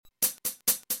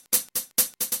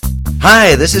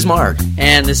Hi, this is Mark.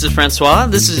 And this is Francois.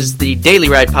 This is the Daily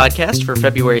Ride podcast for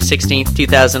February 16th,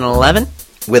 2011.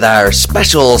 With our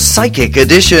special psychic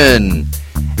edition.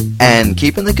 And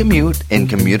keeping the commute in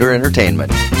commuter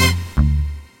entertainment.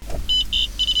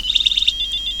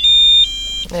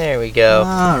 There we go.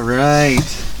 All right.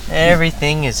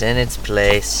 Everything is in its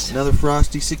place. Another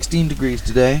frosty 16 degrees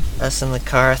today. Us in the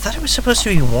car. I thought it was supposed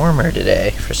to be warmer today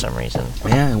for some reason.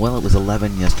 Yeah, well, it was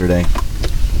 11 yesterday.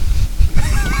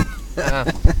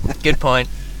 Good point.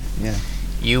 Yeah.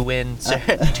 You win, sir.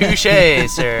 Touché,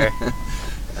 sir.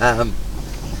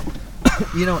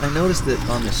 You know, I noticed that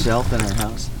on the shelf in our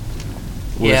house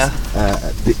was Yeah.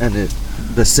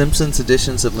 the Simpsons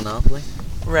editions of Monopoly.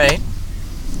 Right.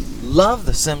 Love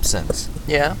the Simpsons.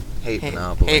 Yeah. Hate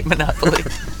Monopoly. Hate Monopoly.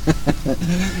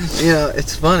 You know,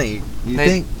 it's funny.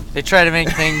 They try to make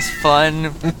things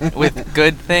fun with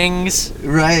good things,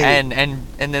 right?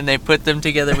 And then they put them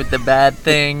together with the bad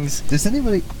things. Does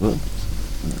anybody? Well,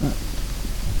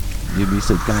 you'd be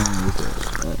so kind with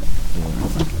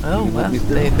it. Oh well,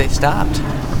 they stopped.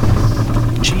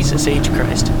 Jesus H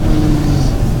Christ.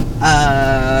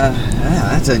 Yeah,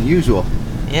 that's unusual.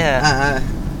 Yeah.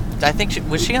 I think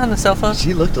was she on the cell phone?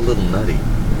 She looked a little nutty.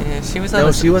 Yeah, she was on.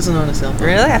 No, she wasn't on a cell phone.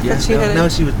 Really? I thought she had. No,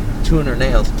 she was chewing her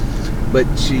nails. But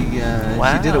she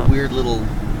did a weird little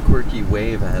quirky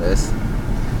wave at us.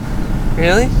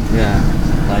 Really? Yeah.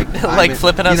 Like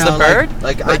flipping us the bird?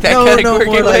 Like that kind of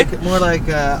quirky wave? More like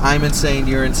I'm insane,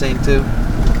 you're insane too.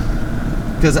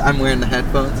 Because I'm wearing the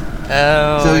headphones.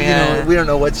 Oh, so, yeah. you know, we don't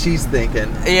know what she's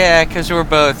thinking. Yeah, because we're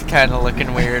both kind of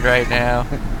looking weird right now.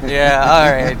 Yeah,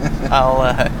 alright.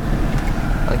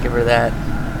 I'll give her that.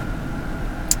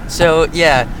 So,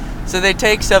 yeah. So they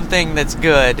take something that's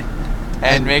good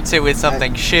and mix it with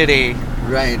something shitty.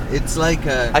 Right. It's like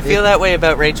I feel that way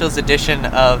about Rachel's edition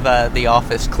of The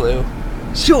Office Clue.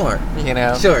 Sure. You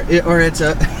know? Sure. Or it's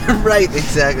a... right,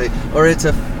 exactly. Or it's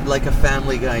like a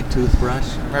Family Guy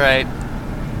toothbrush. Right.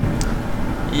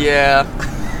 Yeah.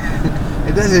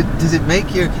 Does it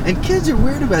make your... And kids are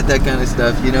weird about that kind of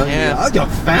stuff, you know? Yeah. You know,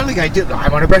 Family Guy tooth. I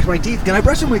want to brush my teeth. Can I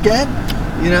brush them again?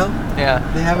 You know? Yeah.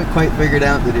 They haven't quite figured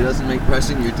out that it doesn't make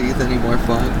brushing your teeth any more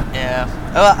fun. Yeah.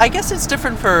 I guess it's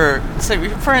different for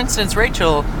instance,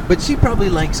 Rachel. But she probably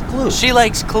likes Clue. She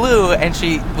likes Clue, and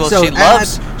she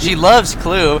loves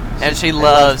Clue, and she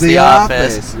loves The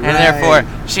Office, right. And therefore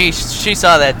she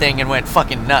saw that thing and went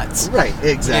fucking nuts. Right.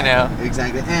 Exactly. You know.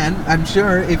 Exactly. And I'm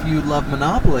sure if you love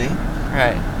Monopoly,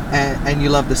 right, and you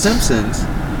love The Simpsons,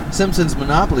 Simpsons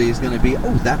Monopoly is going to be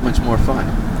that much more fun.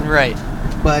 Right.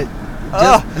 But.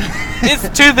 It's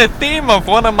to the theme of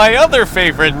one of my other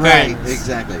favorite things. Right,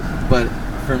 exactly. But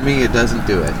for me, it doesn't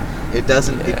do it. It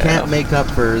doesn't. Yeah. It can't make up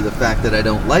for the fact that I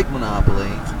don't like Monopoly.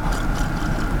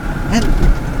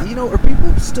 And you know, are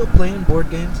people still playing board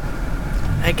games?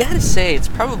 I gotta say, it's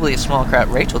probably a small crowd.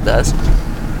 Rachel does.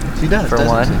 She does, for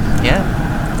one. She?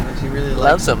 Yeah. She really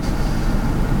loves them.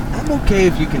 I'm okay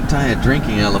if you can tie a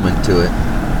drinking element to it.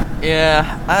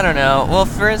 Yeah, I don't know. Well,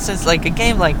 for instance, like a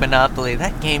game like Monopoly,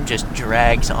 that game just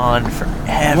drags on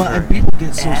forever. Well, and people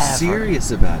get so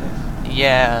serious about it.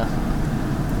 Yeah.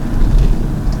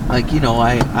 Like, you know,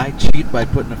 I cheat by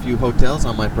putting a few hotels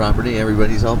on my property.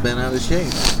 Everybody's all bent out of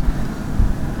shape.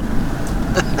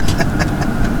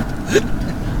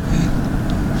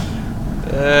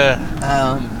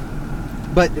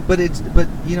 But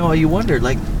you know, you wonder,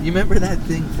 like, you remember that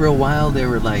thing for a while? There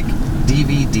were like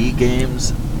DVD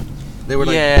games. They were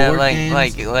like board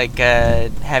games. like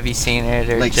have you seen it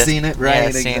or like just seen it? Right,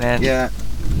 yeah, seen it. Yeah.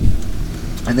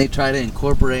 And they try to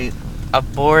incorporate a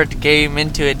board game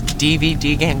into a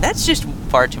DVD game. That's just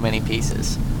far too many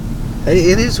pieces.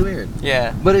 It is weird.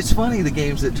 Yeah. But it's funny, the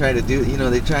games that try to do, you know,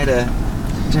 they try to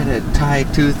tie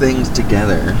two things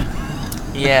together.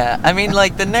 Yeah, I mean,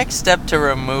 like, the next step to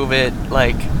remove it,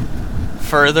 like,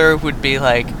 further would be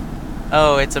like,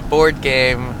 oh, it's a board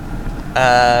game,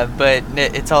 but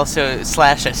it's also / a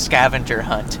scavenger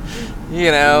hunt,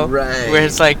 you know? Right. Where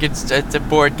it's like, it's a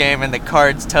board game and the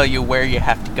cards tell you where you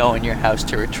have to go in your house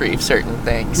to retrieve certain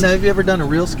things. Now, have you ever done a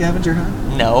real scavenger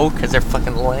hunt? No, because they're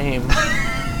fucking lame.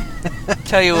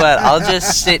 Tell you what, I'll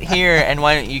just sit here and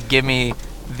why don't you give me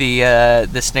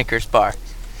the Snickers bar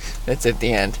that's at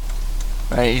the end.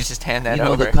 Right, you just hand that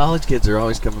over. You know, the college kids are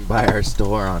always coming by our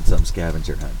store on some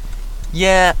scavenger hunt.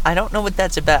 Yeah, I don't know what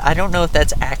that's about. I don't know if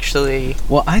that's actually...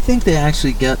 Well, I think they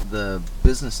actually get the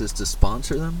businesses to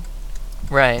sponsor them.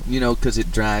 Right. You know, because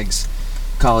it drags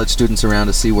college students around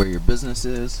to see where your business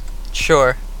is.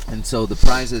 Sure. And so the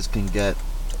prizes can get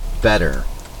better.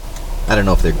 I don't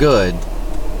know if they're good,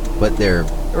 but they're...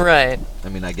 Right. I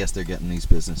mean, I guess they're getting these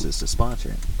businesses to sponsor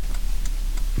it.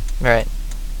 Right.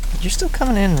 you're still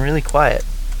coming in really quiet.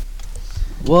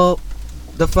 Well,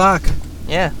 the fuck.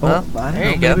 Yeah. Well, I there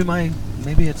don't you know,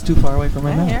 maybe it's too far away from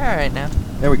my mouth. You're all right now.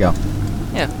 There we go.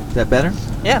 Yeah. Is that better?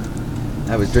 Yeah.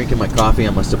 I was drinking my coffee.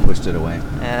 I must have pushed it away.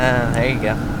 There you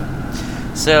go.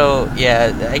 So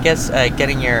yeah, I guess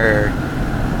getting your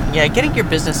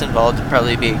business involved would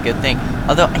probably be a good thing.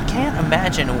 Although I can't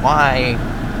imagine why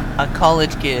a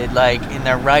college kid, like, in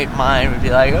their right mind would be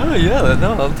like, oh yeah,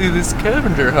 no, I'll do this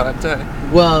scavenger hunt.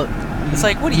 Well, it's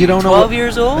like, what are you 12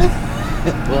 years old?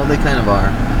 Well, they kind of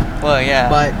are. Well, yeah.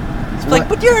 But it's like,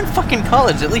 but you're in fucking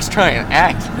college. At least try and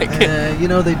act like it.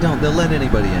 They don't. They'll let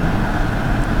anybody in.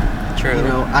 True.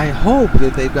 I hope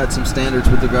that they've got some standards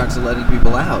with regards to letting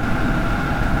people out.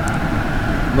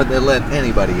 But they let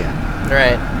anybody in.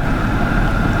 Right.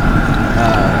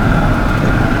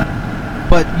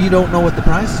 But you don't know what the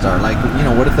prizes are. Like,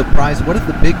 what if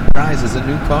the big prize is a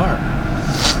new car?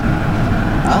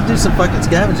 I'll do some fucking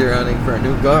scavenger hunting for a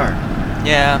new car.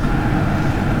 Yeah.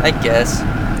 I guess.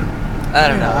 I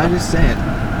don't know. I'm just saying.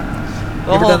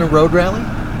 Well, you ever done a road rally?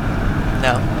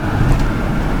 No.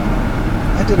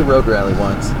 I did a road rally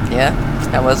once. Yeah?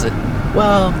 How was it?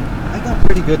 Well, I got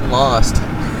pretty good and lost.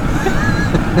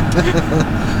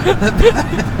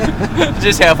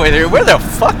 Just halfway through. Where the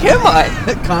fuck am I?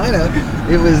 Kind of.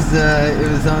 It was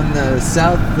on the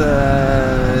south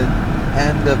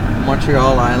end of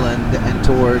Montreal Island and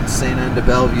towards St. Anne de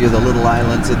Bellevue, the little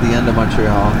islands at the end of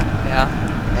Montreal. Yeah.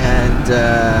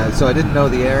 And so I didn't know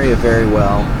the area very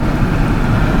well.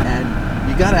 And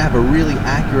you got to have a really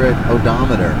accurate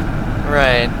odometer.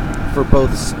 Right. For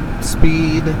both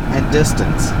speed and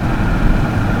distance.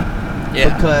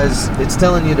 Yeah. Because it's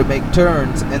telling you to make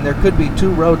turns, and there could be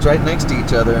two roads right next to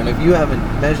each other, and if you haven't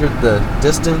measured the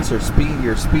distance or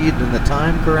your speed and the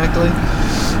time correctly,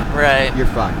 right, you're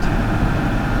fucked.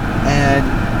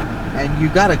 And you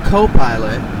got a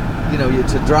co-pilot.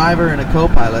 It's a driver and a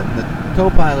co-pilot, and the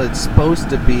co-pilot's supposed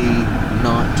to be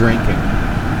not drinking.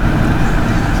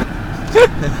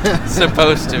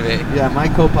 Supposed to be. Yeah, my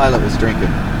co-pilot was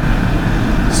drinking.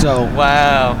 So.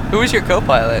 Wow. Who was your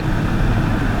co-pilot?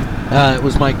 It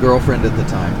was my girlfriend at the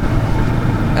time.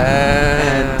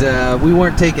 And we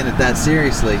weren't taking it that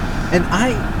seriously. And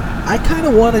I kind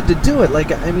of wanted to do it.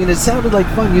 Like, I mean, it sounded like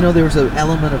fun. There was an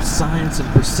element of science and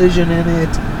precision in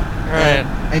it. Right.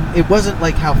 And it wasn't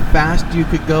like how fast you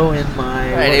could go in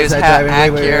my... Right, it was how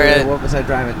accurate... What was I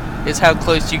driving? It's how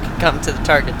close you could come to the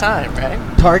target time, right?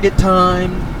 Target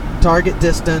time, target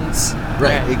distance.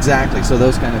 Right, exactly. So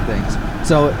those kind of things.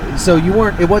 So you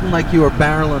weren't... It wasn't like you were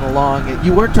barreling along.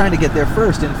 You weren't trying to get there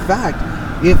first. In fact,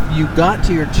 if you got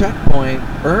to your checkpoint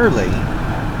early,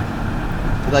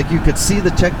 like you could see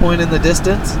the checkpoint in the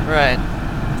distance. Right.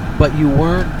 But you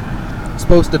weren't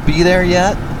supposed to be there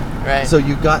yet. Right. So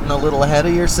you've gotten a little ahead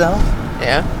of yourself.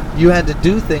 Yeah. You had to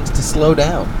do things to slow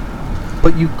down.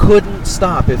 But you couldn't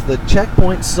stop. If the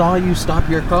checkpoint saw you stop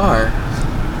your car,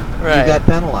 you got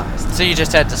penalized. So you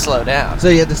just had to slow down. So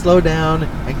you had to slow down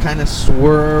and kind of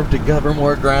swerve to cover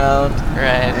more ground.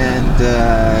 Right.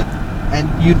 And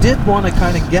you did want to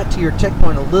kind of get to your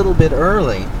checkpoint a little bit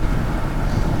early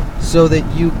so that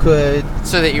you could...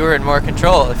 So that you were in more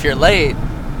control. If you're late...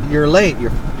 You're late.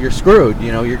 You're screwed.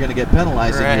 You're going to get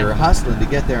penalized, and you're hustling to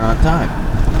get there on time.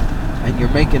 And you're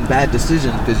making bad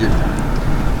decisions because you're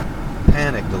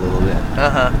panicked a little bit.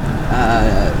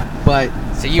 But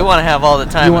so you want to have all the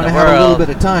time in the world. You want to have a little bit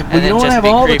of time. Well, you don't want to have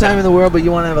all the time in the world, but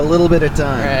you want to have a little bit of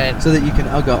time. Right. So that you can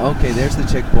go, okay, there's the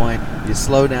checkpoint. You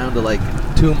slow down to like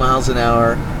 2 miles an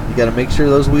hour. You got to make sure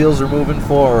those wheels are moving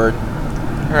forward.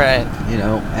 Right.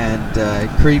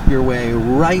 And creep your way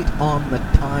right on the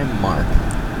time mark.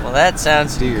 Well, that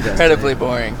sounds incredibly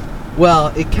boring.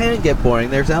 Well, it can get boring.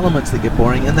 There's elements that get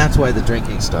boring, and that's why the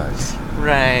drinking starts.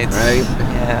 Right. Right?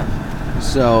 Yeah.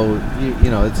 So,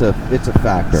 it's a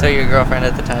factor. So your girlfriend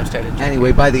at the time started drinking.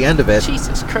 Anyway, by the end of it...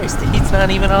 Jesus Christ, the heat's not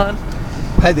even on?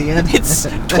 By the end... It's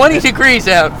 20 degrees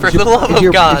out, for the love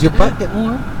of God. Is your butt getting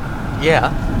warm?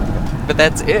 Yeah. But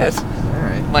that's it. All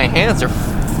right. My hands are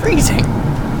freezing.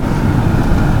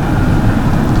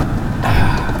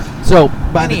 So,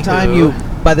 by the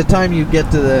time you get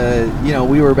to the,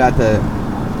 we were about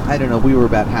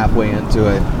halfway into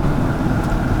it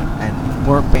and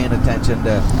weren't paying attention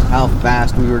to how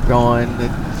fast we were going.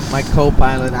 My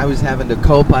co-pilot, I was having to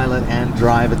co-pilot and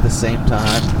drive at the same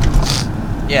time.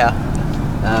 Yeah.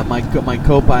 My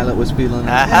co-pilot was feeling...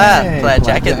 Plaid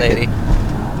jacket lady.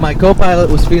 My co-pilot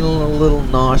was feeling a little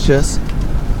nauseous.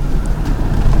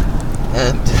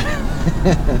 And...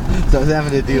 so I was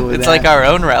having to deal with it's that. It's like our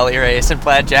own rally race, and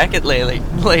Plaid Jacket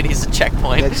Lady's a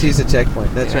checkpoint. She's a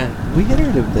checkpoint. That's right. We get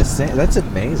her to the same. That's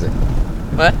amazing.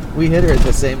 What? We hit her at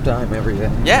the same time every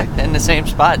day. Yeah, in the same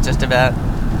spot, just about,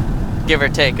 give or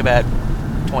take about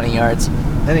 20 yards.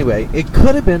 Anyway, it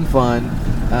could have been fun,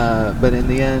 but in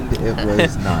the end, it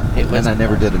was not. And I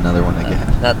never did another one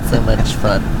again. Not so much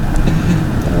fun.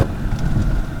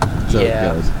 So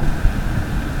Yeah. it goes.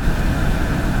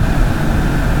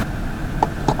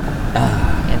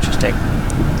 Interesting.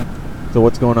 So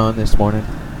what's going on this morning?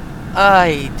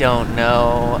 I don't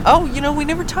know. Oh, we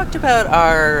never talked about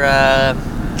our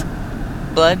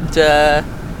blood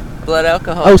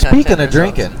alcohol. Oh, content speaking of results.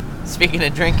 drinking. Speaking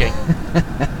of drinking.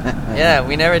 Yeah,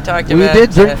 we never talked We about.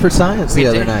 did drink for science the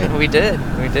other night. We did.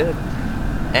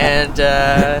 And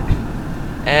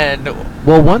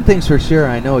Well, one thing's for sure,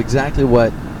 I know exactly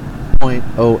what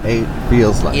 .08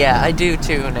 feels like. yeah, I do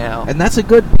too now. And that's a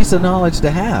good piece of knowledge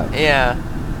to have. Yeah.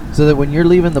 So that when you're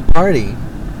leaving the party,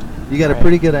 you got a Right.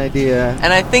 pretty good idea.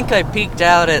 And I think I peaked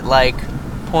out at like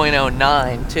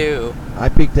 .09 too. I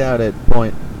peaked out at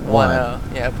 .1. 10.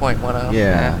 Yeah, .10.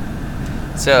 Yeah.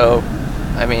 So,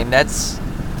 I mean, that's,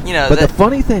 But the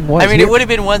funny thing was... I mean, it would have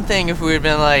been one thing if we had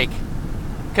been like,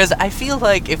 because I feel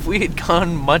like if we had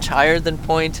gone much higher than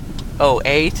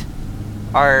 .08,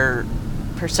 our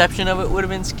perception of it would have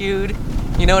been skewed.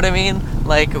 You know what I mean?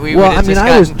 Like we. Well, would have I mean,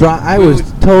 I was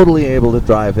totally able to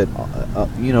drive it.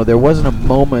 There wasn't a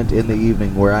moment in the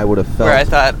evening where I would have felt... where I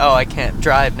thought, oh, I can't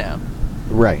drive now.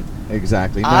 Right,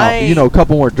 exactly. Now, a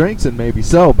couple more drinks and maybe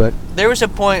so, but... There was a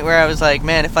point where I was like,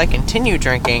 man, if I continue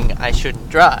drinking, I shouldn't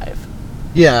drive.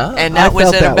 Yeah, And that was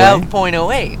felt at that about way.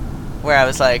 .08, where I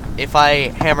was like, if I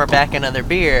hammer back another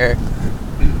beer...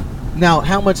 Now,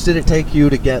 how much did it take you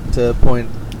to get to .08?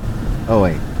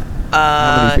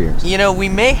 How many beers? We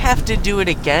may have to do it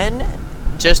again,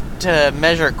 just to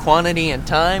measure quantity and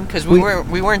time, because we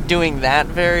weren't doing that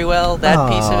very well. That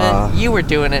piece of it, you were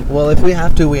doing it. Well, if we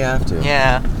have to, we have to.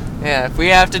 Yeah. If we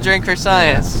have to drink for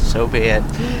science, so be it.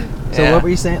 So what were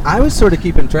you saying? I was sort of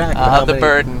keeping track of how the many...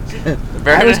 burden,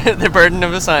 the burden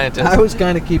of a scientist. I was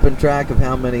kind of keeping track of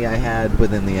how many I had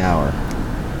within the hour.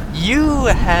 You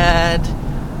had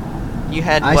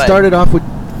I what? started off with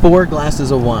 4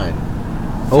 glasses of wine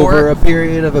over a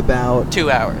period of about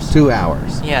 2 hours. 2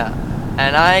 hours. Yeah.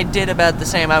 And I did about the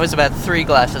same. I was about 3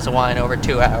 glasses of wine over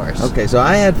 2 hours. Okay, so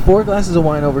I had 4 glasses of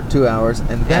wine over 2 hours,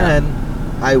 and then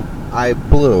I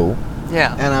blew.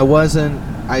 Yeah. And I wasn't.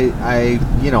 I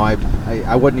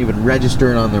wasn't even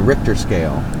registering on the Richter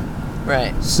scale.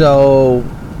 Right. So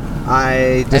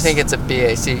I think it's a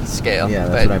BAC scale. Yeah,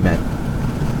 that's what I meant.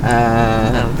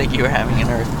 I don't think you were having an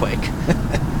earthquake.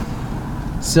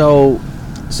 So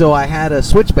I had a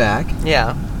switchback.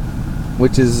 Yeah.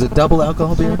 Which is a double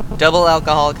alcohol beer? Double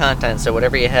alcohol content, so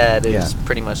whatever you had is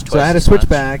pretty much twice. So I had a as much.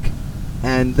 switchback,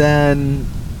 and then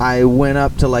I went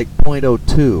up to like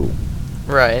 .02.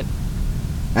 Right.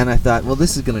 And I thought, well,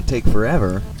 this is going to take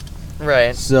forever.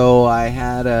 Right. So I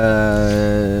had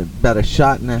about a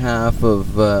shot and a half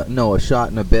of, a shot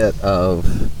and a bit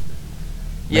of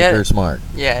Maker's Mark.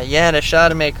 Yeah, you had a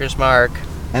shot of Maker's Mark.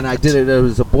 And I did it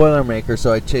as a Boilermaker,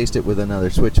 so I chased it with another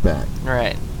switchback.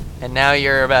 Right. And now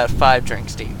you're about 5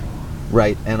 drinks deep.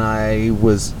 Right, and I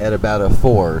was at about a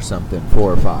 4 or something,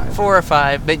 4 or 5. 4 or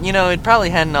 5, but it probably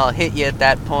hadn't all hit you at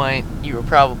that point. You were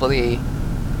probably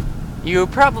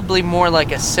more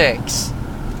like a 6.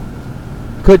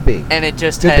 Could be. And it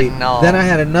just Could be. hadn't all... Then I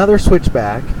had another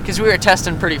switchback. Because we were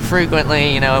testing pretty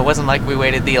frequently, it wasn't like we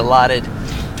waited the allotted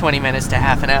 20 minutes to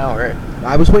half an hour.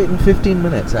 I was waiting 15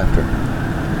 minutes after.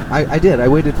 I did. I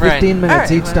waited 15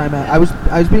 minutes each time. I was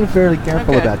being fairly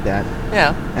careful about that.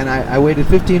 Yeah. And I waited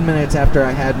 15 minutes after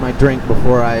I had my drink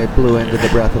before I blew into the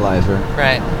breathalyzer.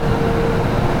 Right.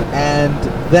 And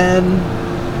then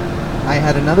I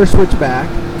had another switchback.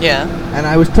 Yeah. And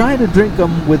I was trying to drink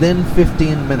them within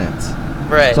 15 minutes.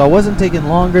 Right. So I wasn't taking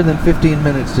longer than 15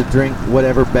 minutes to drink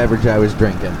whatever beverage I was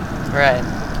drinking. Right.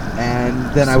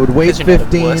 And then I would wait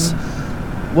 15.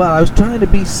 Well, I was trying to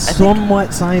be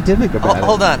somewhat scientific about it.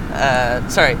 Hold on.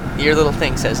 Sorry, your little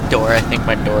thing says door. I think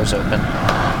my door's open.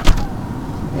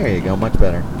 There you go. Much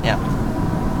better. Yeah.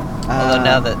 Although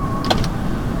now that...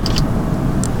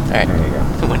 Alright. There you go.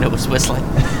 The window was whistling.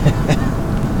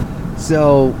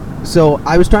 So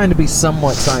I was trying to be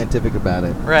somewhat scientific about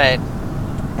it. Right.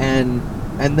 And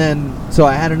then, so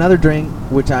I had another drink,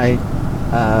 which I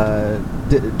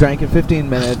drank in 15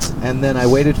 minutes, and then I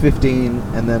waited 15,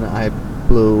 and then I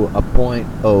blew a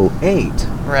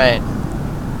 .08. Right.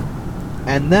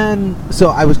 And then, so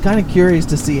I was kind of curious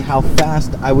to see how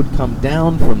fast I would come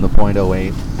down from the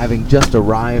 .08, having just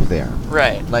arrived there.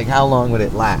 Right. Like, how long would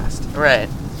it last? Right.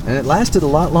 And it lasted a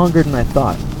lot longer than I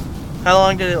thought. How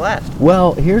long did it last?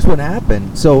 Well, here's what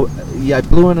happened. So, yeah, I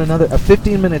blew in another.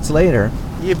 15 minutes later,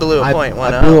 You blew a I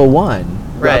 .10. blew a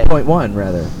 1. Right. .1,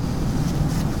 rather.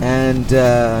 And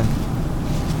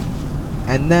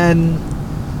then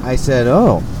I said,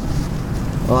 oh,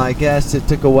 well, I guess it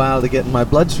took a while to get in my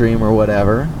bloodstream or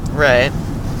whatever. Right.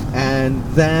 And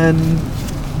then,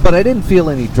 but I didn't feel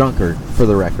any drunker, for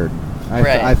the record.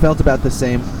 I felt about the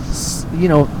same,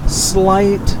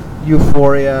 slight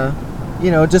euphoria,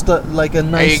 just like a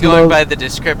nice. Are you going by the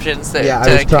descriptions that yeah,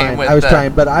 I was trying. came with I was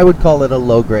trying, but I would call it a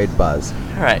low-grade buzz.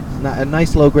 Right. A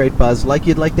nice low-grade buzz, like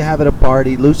you'd like to have at a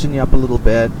party, loosen you up a little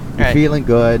bit. You're Right. feeling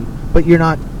good, but you're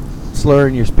not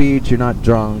slurring your speech. You're not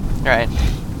drunk. Right.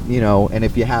 And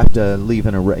if you have to leave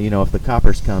in if the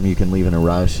coppers come, you can leave in a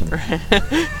rush.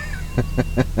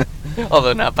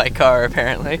 Although not by car,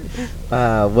 apparently.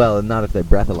 Well, not if they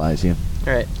breathalyze you.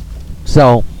 Right.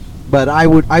 So, but I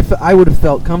would have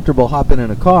felt comfortable hopping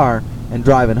in a car and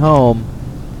driving home,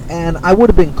 and I would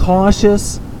have been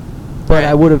cautious, but Right.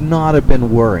 I would have not have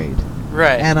been worried.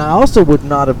 Right. And I also would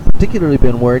not have particularly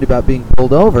been worried about being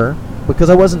pulled over because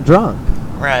I wasn't drunk.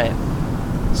 Right.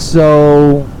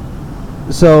 So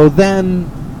then,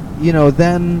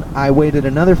 then I waited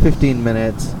another 15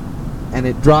 minutes, and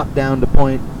it dropped down to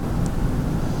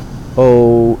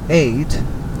 .08.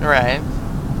 Right.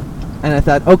 And I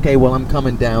thought, okay, well, I'm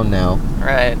coming down now.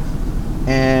 Right.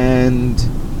 And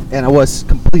I was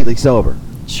completely sober.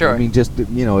 Sure. I mean, just, it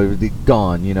was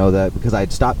gone, that because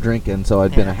I'd stopped drinking, so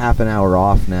I'd been a half an hour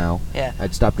off now. Yeah.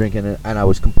 I'd stopped drinking, and I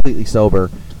was completely sober.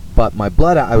 But my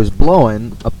blood, I was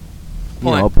blowing a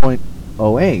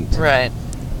 .08. Right.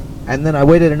 And then I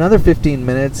waited another 15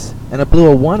 minutes, and I blew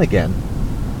a 1 again.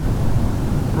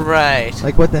 Right.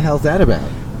 Like, what the hell's that about?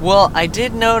 Well, I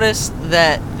did notice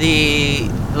that the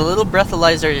little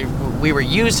breathalyzer we were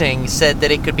using said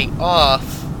that it could be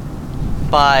off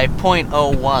by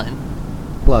 .01.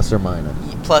 Plus or minus.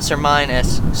 Plus or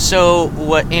minus. So,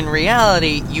 what in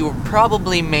reality, you were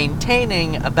probably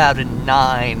maintaining about a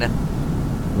 9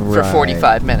 for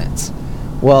 45 minutes.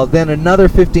 Well, then another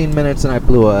 15 minutes, and I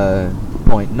blew a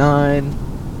 .9.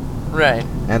 Right.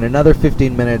 And another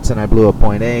 15 minutes, and I blew a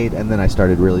 .8, and then I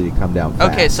started really to come down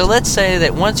fast. Okay, so let's say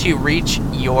that once you reach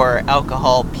your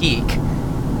alcohol peak,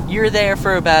 you're there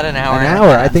for about an hour. An and hour.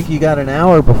 A half. I think you got an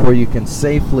hour before you can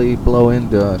safely blow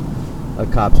into a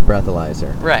cop's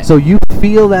breathalyzer. Right. So you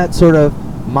feel that sort of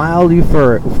mild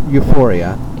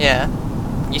euphoria. Yeah.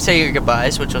 You say your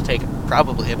goodbyes, which will take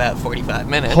probably about 45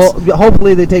 minutes.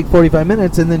 Hopefully they take 45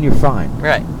 minutes, and then you're fine.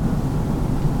 Right.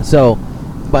 So,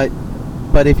 but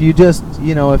if you just,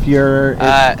 if you're...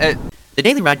 The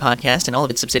Daily Ride podcast and all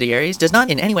of its subsidiaries does not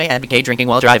in any way advocate drinking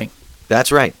while driving.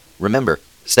 That's right. Remember,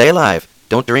 stay alive.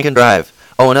 Don't drink and drive.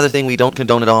 Oh, another thing we don't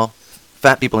condone at all,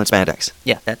 fat people in spandex.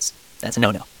 Yeah, that's a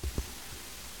no-no.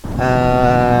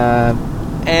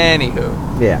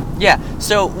 Anywho. Yeah. Yeah,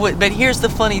 so, but here's the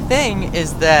funny thing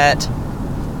is that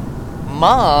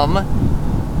Mom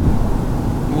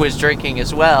was drinking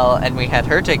as well, and we had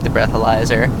her take the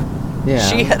breathalyzer. Yeah.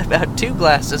 She had about 2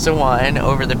 glasses of wine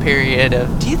over the period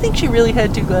of... Do you think she really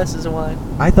had 2 glasses of wine?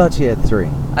 I thought she had 3.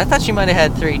 I thought she might have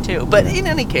had 3 too. But in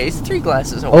any case, 3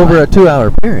 glasses of wine. Over a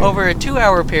 2-hour period. Over a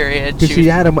 2-hour period. Because she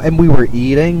had them, and we were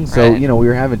eating, so, Right. we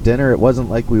were having dinner. It wasn't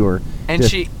like we were... And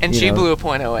just, she blew a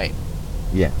 .08.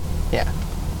 Yeah. Yeah.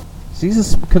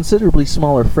 She's a considerably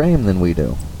smaller frame than we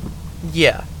do.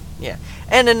 Yeah. Yeah.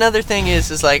 And another thing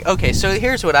is like, okay, so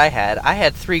here's what I had. I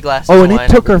had 3 glasses Oh, of and wine.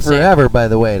 it took over her the same- forever, by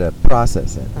the way, to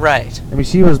process it. Right. I mean,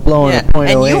 she was blowing Yeah. a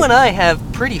 .08. And you and I have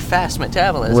pretty fast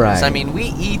metabolisms. Right. I mean,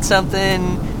 we eat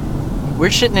something, we're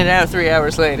shitting it out 3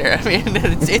 hours later. I mean,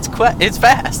 it's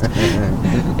fast.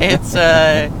 It's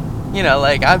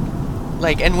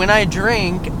and when I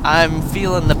drink, I'm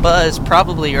feeling the buzz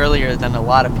probably earlier than a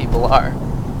lot of people are.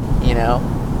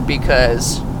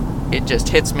 Because it just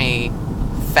hits me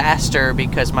faster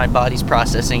because my body's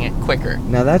processing it quicker.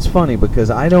 Now, that's funny, because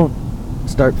I don't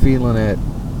start feeling it...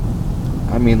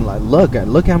 I mean,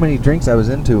 look how many drinks I was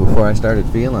into before I started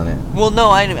feeling it. Well, no,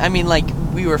 I mean,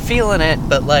 we were feeling it,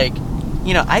 but,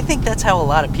 I think that's how a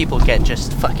lot of people get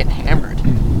just fucking hammered.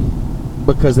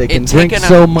 Because they can drink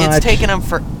so much. It's taken them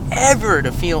forever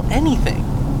to feel anything.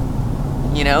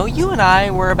 You and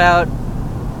I were about...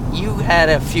 You had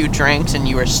a few drinks, and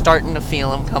you were starting to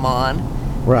feel them come on.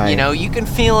 Right. You can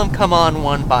feel them come on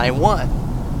one by one.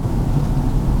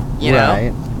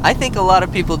 Right. I think a lot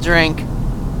of people drink,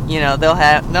 they'll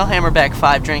hammer back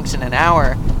 5 drinks in an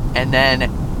hour, and then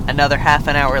another half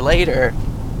an hour later,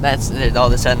 all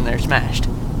of a sudden they're smashed.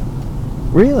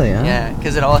 Really, huh? Yeah,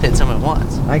 because it all hits them at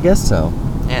once. I guess so.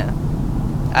 Yeah.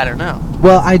 I don't know.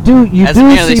 Well, I do. You That's do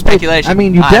merely see. speculation. I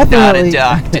mean, you I'm not a definitely.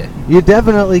 doctor. You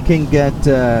definitely can get.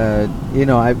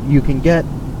 You can get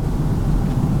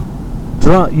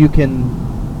drunk. You can.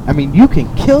 I mean, you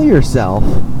can kill yourself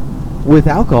with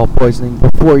alcohol poisoning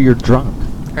before you're drunk.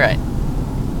 Right.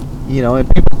 You know, and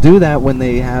people do that when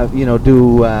they have. They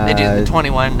do the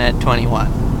 21 at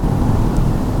 21.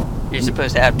 You're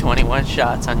supposed to have 21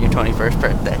 shots on your 21st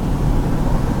birthday.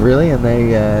 Really, and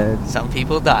they Some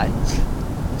people die.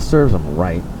 serves them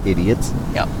right, idiots.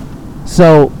 Yep.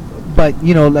 So, but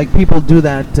you know, like people do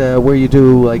that where you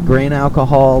do like grain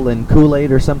alcohol and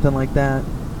Kool-Aid or something like that.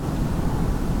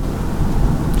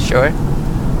 Sure.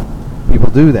 People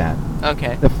do that.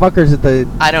 Okay. The fuckers at the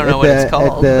I don't know what it's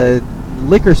called, at the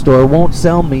liquor store won't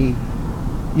sell me.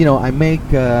 You know, I make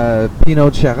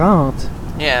Pinot Charente,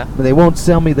 Yeah. but they won't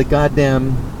sell me the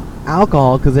goddamn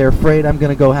alcohol because they're afraid I'm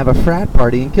gonna go have a frat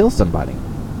party and kill somebody.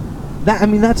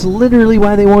 That's literally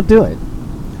why they won't do it.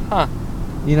 Huh.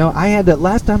 You know, I had to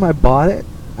last time I bought it.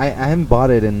 I haven't bought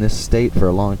it in this state for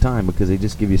a long time because they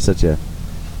just give you such a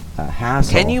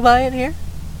hassle. Can you buy it here?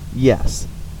 Yes,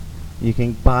 you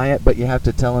can buy it, but you have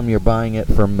to tell them you're buying it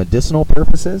for medicinal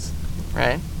purposes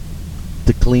Right.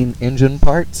 to clean engine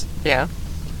parts. Yeah.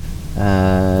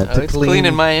 To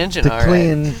cleaning my engine, to all right.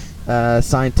 clean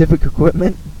scientific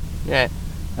equipment. Yeah.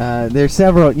 There's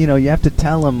several. You know, you have to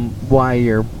tell them why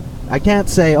you're. I can't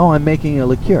say, "Oh, I'm making a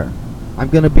liqueur." I'm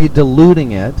going to be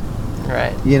diluting it.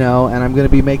 Right. You know, and I'm going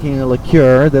to be making a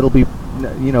liqueur that'll be,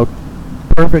 you know,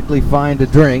 perfectly fine to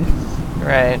drink.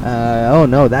 Right. Oh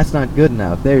no, that's not good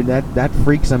enough. That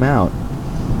freaks them out.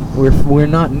 We're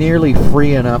not nearly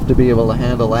free enough to be able to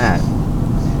handle that.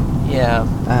 Yeah.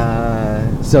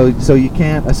 So you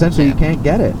can't you can't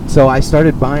get it. So I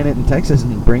started buying it in Texas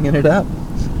and bringing it up.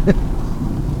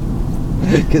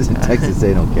 Because in Texas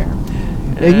they don't care.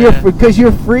 And because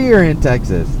you're freer in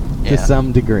Texas to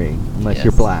some degree, unless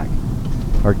you're black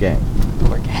or gay.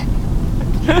 Or gay.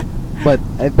 But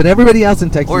everybody else in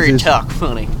Texas Or you is talk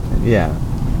funny. yeah.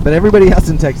 But everybody else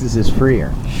in Texas is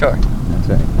freer. Sure. That's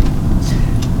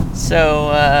right. So,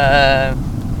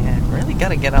 really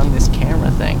gotta get on this camera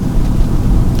thing.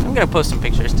 I'm gonna post some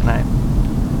pictures tonight.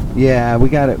 Yeah, we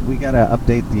gotta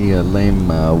update the lame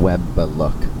web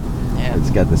look. Yeah. It's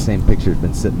got the same picture. It's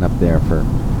been sitting up there for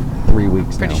 3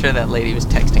 weeks Pretty now. sure that lady was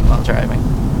texting while driving.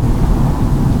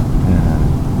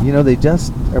 You know, they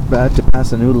just are about to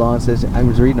pass a new law that says, I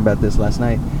was reading about this last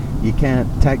night, you can't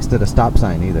text at a stop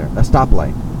sign either. A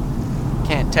stoplight.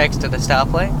 Can't text at a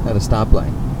stoplight? At a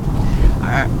stoplight.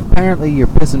 Apparently you're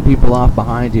pissing people off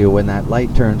behind you when that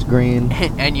light turns green.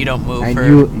 And you don't move And for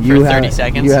you 30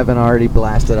 seconds? You haven't already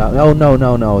blasted out. Oh, no.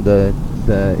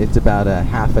 It's about a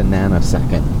half a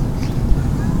nanosecond.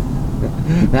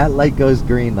 That light goes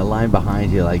green, the line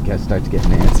behind you starts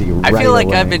getting antsy right I feel like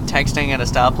away. I've been texting at a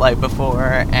stoplight before,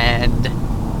 and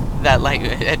that light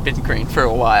had been green for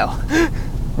a while.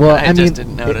 Well, I just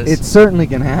didn't notice. It certainly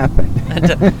can happen.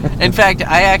 In fact,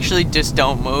 I actually just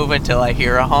don't move until I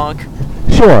hear a honk.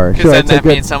 Sure. Because then it's a that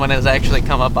good- means someone has actually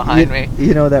come up behind me.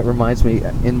 You know, that reminds me,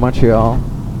 in Montreal,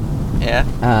 Yeah.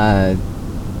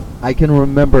 I can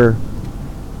remember,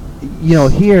 you know,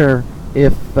 here,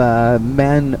 if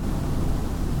men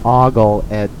ogle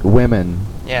at women,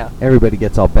 Yeah. everybody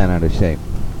gets all bent out of shape.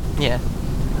 Yeah.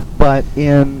 But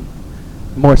in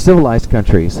more civilized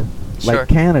countries, Sure. like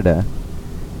Canada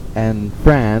and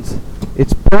France,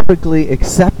 it's perfectly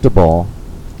acceptable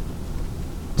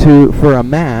for a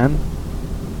man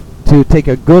to take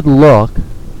a good look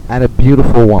at a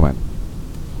beautiful woman.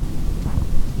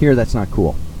 Here, that's not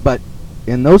cool. But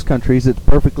in those countries, it's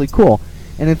perfectly cool.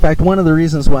 And in fact, one of the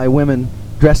reasons why women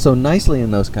dress so nicely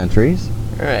in those countries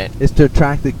Right. is to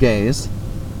attract the gaze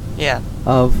Yeah.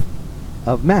 of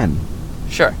men.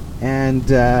 Sure. And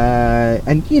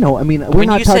you know, I mean, we're When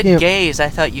not you talking. said gays, I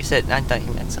thought you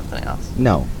meant something else.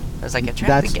 No, I was like, attract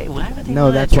That's- the gay. Why would they no,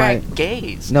 want to that's why- attract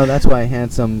gays? no, that's why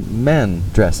handsome men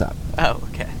dress up. Oh,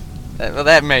 okay. Well,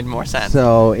 that made more sense.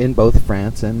 So in both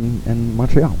France and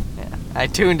Montreal, Yeah. I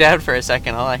tuned out for a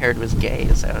second. All I heard was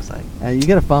gays. I was like, you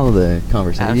got to follow the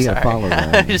conversation. I'm You sorry. got to follow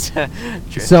I the. just,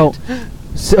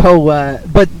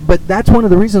 But that's one of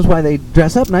the reasons why they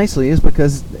dress up nicely is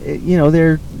because you know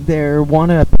they want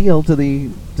to appeal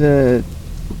to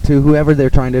whoever they're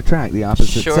trying to attract, the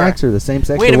opposite Sure. sex or the same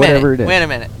sex Wait or a whatever minute. it is. Wait a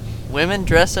minute. Women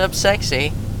dress up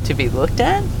sexy to be looked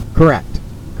at? Correct.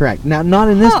 Now, not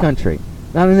in this Huh. country.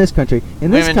 Not in this country.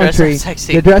 In this Women dress up country,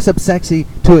 sexy. they dress up sexy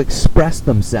to express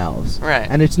themselves. Right.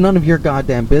 And it's none of your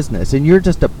goddamn business. And you're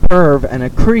just a perv and a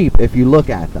creep if you look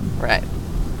at them. Right.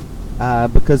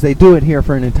 Because they do it here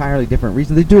for an entirely different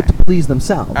reason. They do it to please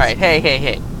themselves. All right.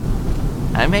 Hey.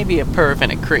 I may be a perv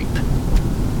and a creep,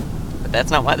 but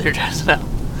that's not why they're dressing up.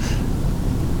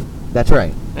 That's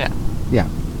right. Yeah. Yeah.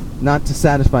 Not to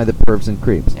satisfy the pervs and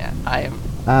creeps. Yeah, I am.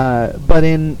 But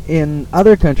in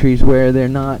other countries where they're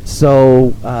not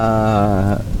so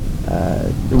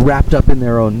wrapped up in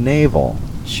their own navel,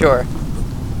 Sure.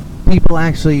 people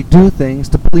actually do things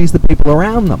to please the people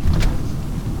around them.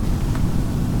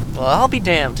 Well, I'll be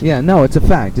damned. Yeah, no, it's a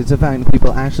fact. It's a fact.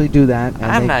 People actually do that. And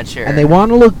I'm they, not sure. And they want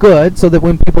to look good so that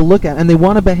when people look at, and they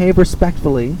want to behave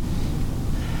respectfully,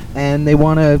 and they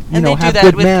want to, And they do have that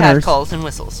good with manners. catcalls and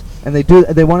whistles. And they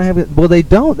want to have it. Well, they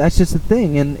don't. That's just the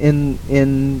thing. In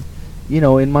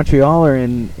Montreal or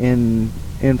in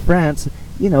France,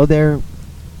 they're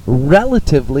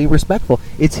relatively respectful.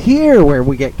 It's here where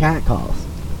we get catcalls,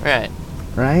 Right.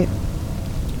 right?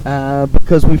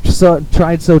 Because we've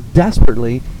tried so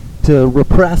desperately to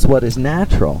repress what is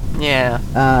natural, Yeah.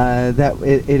 that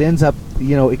it ends up,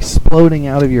 exploding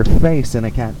out of your face in a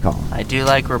catcall. I do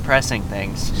like repressing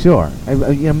things. Sure,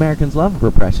 Americans love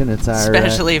repression. It's our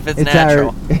Especially if it's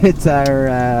natural. It's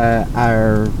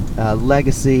our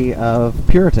legacy of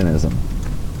Puritanism.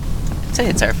 I'd say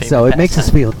it's our favorite. So it makes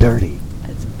us pastime. feel dirty.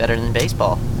 It's better than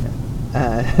baseball.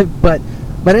 But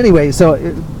anyway,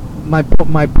 so my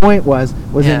point was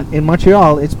Yeah. in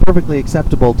Montreal, it's perfectly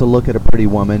acceptable to look at a pretty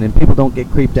woman, and people don't get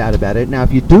creeped out about it. Now,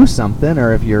 if you do something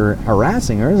or if you're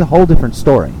harassing her, it's a whole different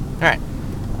story. All right.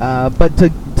 But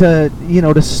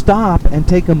to stop and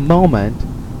take a moment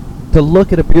to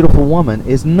look at a beautiful woman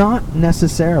is not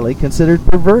necessarily considered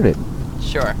perverted.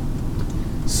 Sure.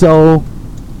 So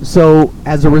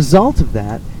as a result of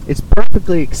that, it's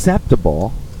perfectly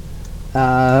acceptable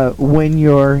when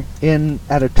you're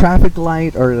at a traffic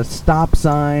light or at a stop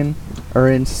sign or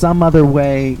in some other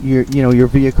way your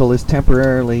vehicle is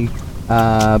temporarily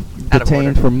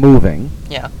detained from moving.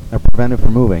 Yeah. Or prevented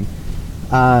from moving,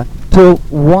 to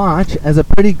watch as a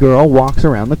pretty girl walks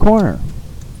around the corner.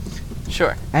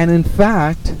 Sure. And in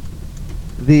fact,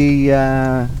 the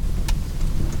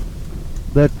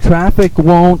traffic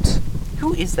won't.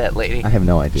 Who is that lady? I have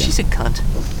no idea. She's a cunt.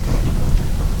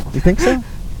 You think so?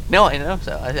 No, I know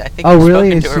so. I think Oh, I've really?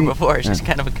 spoken Is to her she- before. She's yeah.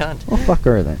 kind of a cunt. Well, fuck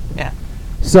her then. Yeah.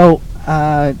 So,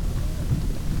 We're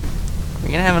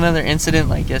gonna have another incident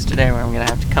like yesterday where I'm gonna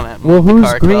have to come out and well, move the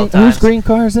car 12 times. whose green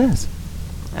car is this?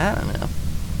 I don't know.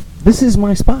 This is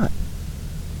my spot.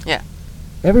 Yeah.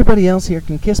 Everybody else here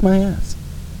can kiss my ass.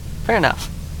 Fair enough.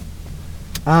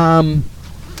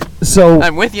 So,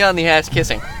 I'm with you on the ass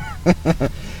kissing.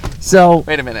 so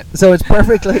Wait a minute.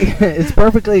 it's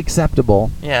perfectly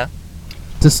acceptable Yeah.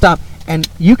 to stop. And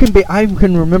I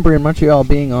can remember in Montreal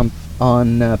being on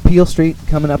Peel Street,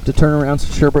 coming up to turn around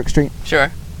Sherbrooke Street,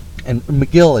 Sure. and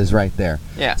McGill is right there.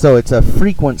 Yeah. So it's a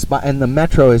frequent spot, and the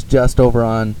metro is just over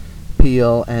on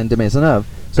Peel and de Maisonneuve.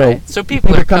 So, Right. So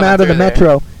people are come coming out of the through there.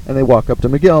 metro and they walk up to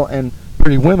McGill, and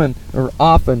pretty women are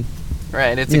often.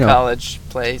 Right. It's You a know. college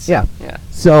place. Yeah. Yeah.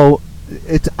 So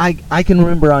I can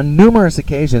remember on numerous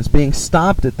occasions being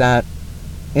stopped at that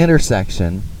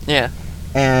intersection Yeah.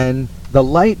 and the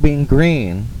light being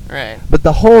green, Right. but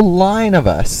the whole line of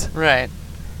us Right.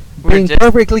 being just,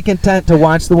 perfectly content to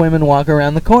watch the women walk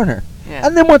around the corner. Yeah.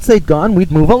 And then once they'd gone,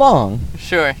 we'd move along,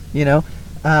 Sure.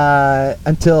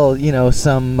 until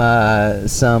some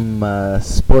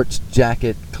sports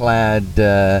jacket clad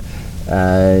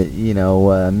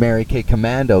Mary Kay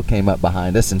Commando came up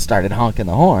behind us and started honking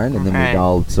the horn, and then Right. we'd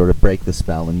all sort of break the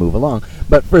spell and move along.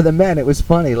 But for the men, it was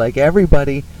funny. Like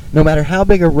everybody, no matter how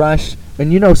big a rush,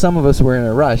 and some of us were in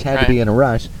a rush, had to be Right. in a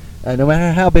rush. No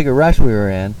matter how big a rush we were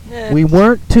in, Yeah. we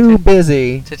weren't too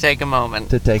busy To take a moment.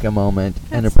 to take a moment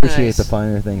and That's appreciate nice. the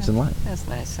finer things in life. That's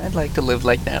nice. I'd like to live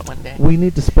like that one day. We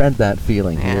need to spread that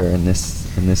feeling Yeah. here in this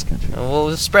country.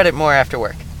 We'll spread it more after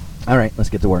work. All right, let's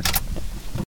get to work.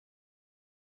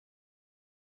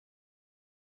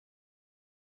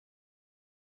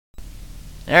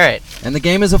 All right. And the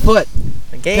game is afoot.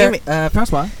 The game.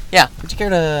 Francois, Yeah. would you care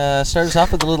to start us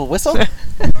off with a little whistle?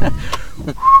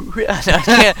 No, I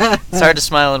can't. It's hard to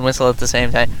smile and whistle at the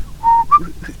same time.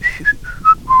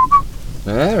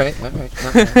 all right. What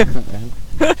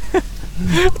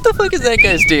the fuck is that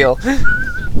guy's deal?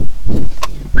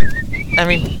 I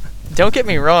mean, don't get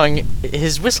me wrong.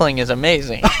 His whistling is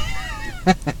amazing.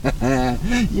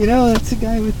 That's a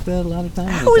guy with a lot of time.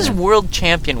 How is world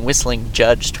champion whistling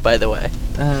judged, by the way?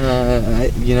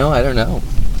 I don't know.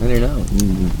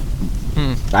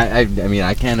 I mean,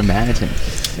 I can't imagine.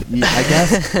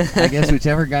 I guess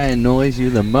whichever guy annoys you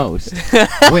the most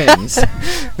wins.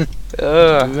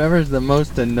 Ugh. Whoever's the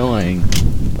most annoying.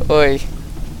 Boy.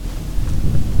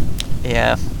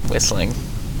 Yeah, whistling.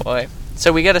 Boy.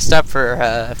 So we gotta stop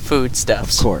for food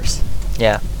stuffs. Of course.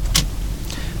 Yeah.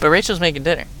 But Rachel's making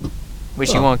dinner, which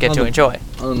you Well, won't get to enjoy.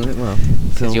 Oh, no, well,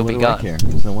 so you'll what be do I gone. care?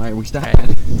 So why are we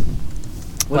stopping?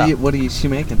 Right. What are you she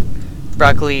making?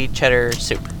 Broccoli cheddar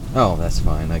soup. Oh, that's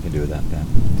fine. I can do without that.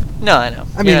 No, I know.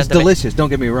 I You mean, don't it's have to make- delicious. Don't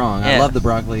get me wrong. I Yeah. love the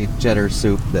broccoli cheddar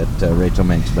soup that Rachel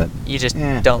makes, but You just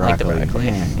don't like the broccoli.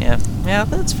 Yeah. Yeah. Yeah,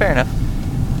 that's fair enough.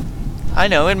 I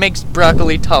know, it makes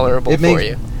broccoli tolerable it for makes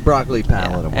you. broccoli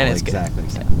palatable. and it's good. exactly.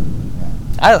 Yeah.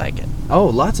 I like it. Oh,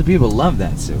 lots of people love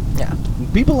that soup. Yeah.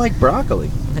 People like broccoli.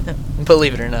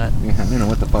 Believe it or not. Yeah, I don't know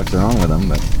what the fuck's wrong with them,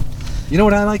 but you know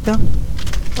what I like though?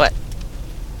 What?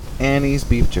 Annie's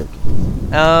beef jerky.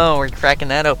 Oh, we're cracking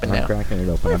that open I'm now. cracking it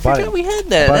open. I bought forgot it. we had I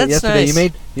that. bought it That's yesterday.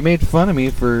 nice. You made fun of me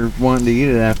for wanting to eat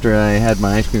it after I had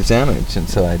my ice cream sandwich, and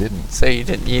so I didn't. So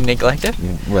you neglected?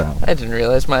 Yeah, well, I didn't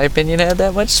realize my opinion had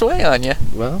that much sway on you.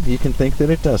 well, you can think that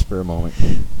it does for a moment.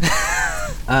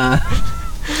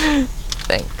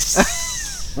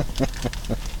 Thanks.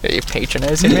 Are you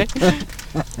patronizing me?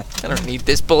 I don't need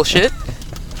this bullshit.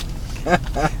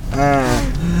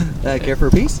 Care for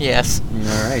a piece? Yes.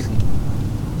 All right.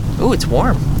 Ooh, it's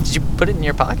warm. Did you put it in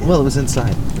your pocket? Well, it was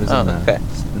inside. It was Oh, in, okay.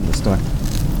 in the store.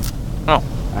 Oh,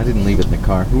 I didn't leave it in the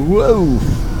car. Whoa!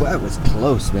 That was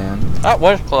close, man. that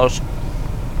was close.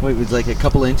 Wait, it was like a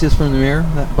couple inches from the mirror,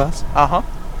 that bus? Uh-huh.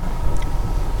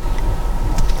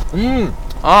 Mmm!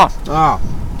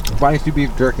 Oh, Spicy beef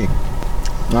jerky.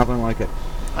 Nothing like it.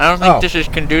 I don't think Oh. this is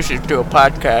conducive to a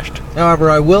podcast.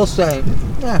 However, I will say,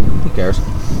 who cares?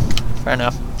 Fair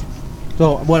enough.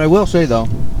 So, what I will say, though,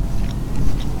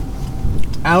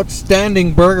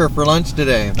 outstanding burger for lunch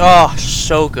today. Oh,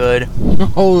 so good.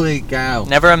 Holy cow.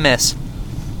 Never a miss.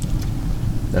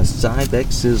 The Cybex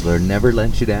Sizzler never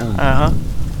lets you down. Uh-huh.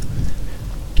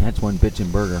 That's one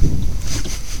bitchin' burger.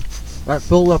 That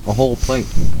filled up a whole plate.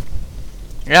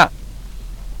 Yeah.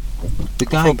 The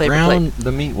guy Full paper ground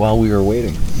the meat while we were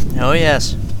waiting. Oh,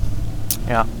 yes.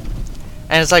 Yeah.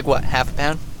 And it's like, what, half a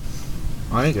pound?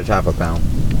 I think it's half a pound.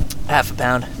 Half a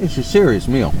pound. It's a serious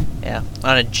meal. Yeah.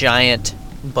 On a giant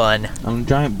bun. On a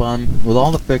giant bun with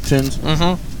all the fixings,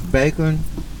 Mm-hmm. bacon.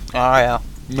 Oh, yeah.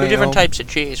 Mayo. 2 different types of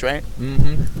cheese, right?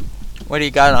 Mm-hmm. What do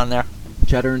you got on there?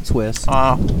 Cheddar and Swiss.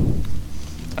 Oh,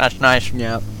 that's nice.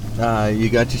 Yeah. You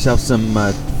got yourself some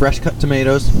fresh cut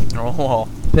tomatoes, Oh,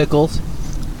 pickles,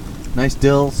 nice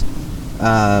dills,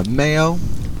 mayo,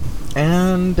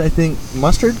 and I think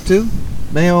mustard too.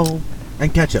 Mayo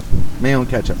and ketchup. Mayo and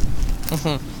ketchup.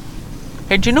 mm-hmm.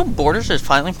 Hey, do you know Borders is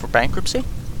filing for bankruptcy?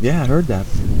 Yeah, I heard that.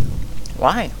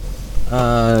 Why?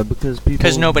 Because people.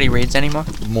 Because nobody reads anymore.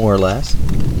 More or less.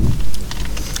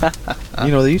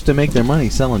 You know, they used to make their money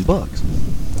selling books.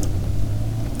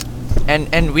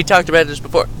 And we talked about this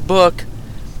before. Book,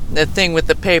 the thing with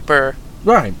the paper,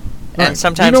 Right. and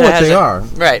sometimes you know it what has they a- are.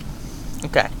 Right.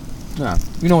 Okay. Yeah,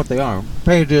 you know what they are.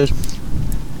 Pages,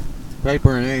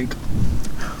 paper and ink,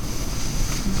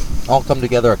 all come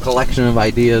together, a collection of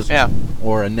ideas Yeah.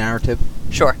 or a narrative.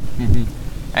 Sure. Mm-hmm.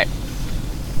 Right.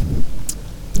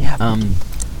 Yeah.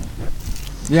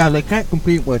 Yeah, they can't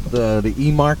compete with the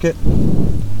e-market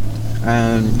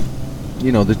and,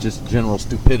 you know, the just general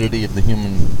stupidity of the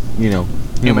human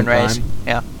Human race. kind.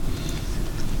 Yeah.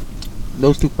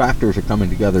 Those two factors are coming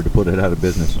together to put it out of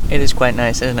business. It is quite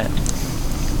nice, isn't it?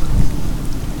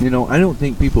 You know, I don't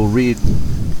think people read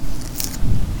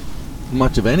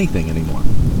much of anything anymore.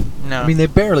 No. I mean, they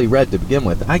barely read to begin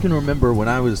with. I can remember when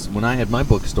I had my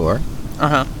bookstore.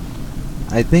 Uh-huh.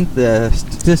 I think the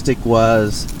statistic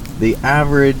was the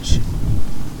average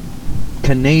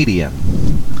Canadian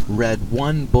read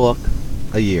one book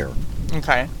a year.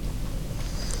 Okay.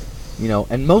 You know,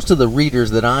 and most of the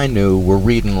readers that I knew were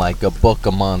reading like a book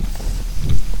a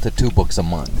month to 2 books a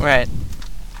month. Right.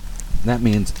 That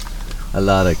means a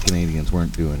lot of Canadians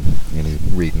weren't doing any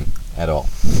reading at all.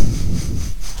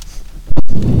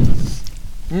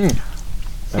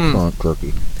 Excellent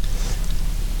cookie.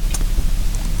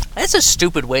 That's a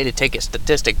stupid way to take a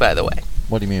statistic, by the way.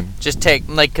 What do you mean? Just take,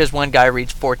 like, because one guy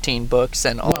reads 14 books,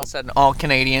 and all of a sudden all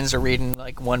Canadians are reading,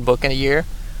 like, 1 book in a year.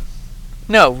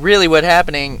 No, really what's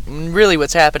happening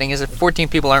is that 14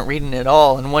 people aren't reading at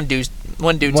all, and one dude's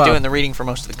Well, doing the reading for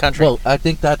most of the country. Well, I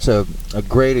think that's a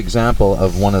great example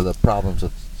of one of the problems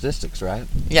of statistics, right?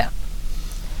 Yeah.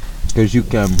 Because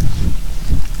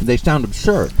they sound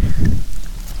absurd.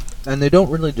 And they don't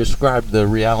really describe the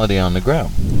reality on the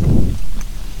ground.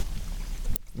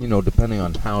 You know, depending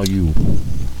on how you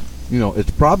know,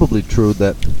 it's probably true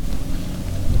that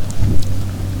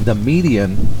the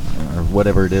median, or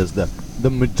whatever it is, the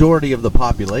majority of the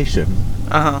population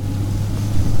Uh-huh.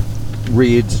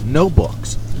 reads no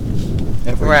books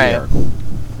every Right. year.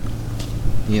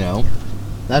 You know,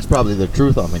 that's probably the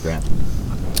truth on the ground.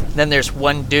 then there's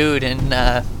one dude in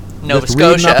Nova Just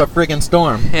reading Scotia. up a friggin'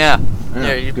 storm. Yeah.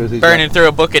 Yeah, You're 'cause he's burning got- through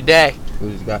a book a day.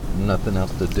 He's got nothing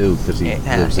else to do because he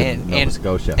lives in Nova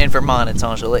Scotia. In Vermont, it's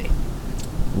Angeli.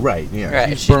 Right, yeah.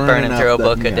 Right, she's burning through a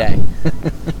book a day.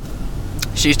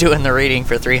 She's doing the reading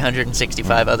for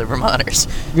 365 other Vermonters.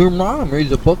 Your mom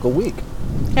reads a book a week.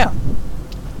 Yeah.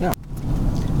 Yeah.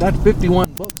 That's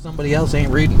 51 books somebody else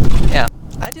ain't reading. Yeah.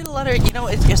 I did a lot of,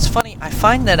 it's funny. I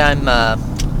find that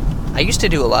I used to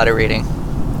do a lot of reading.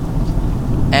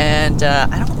 And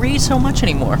I don't read so much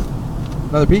anymore.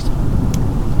 Another piece?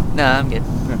 No, I'm good.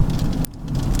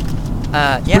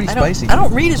 Yeah, pretty spicy. I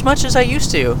don't read as much as I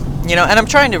used to. And I'm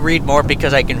trying to read more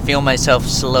because I can feel myself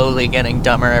slowly getting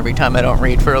dumber every time I don't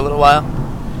read for a little while.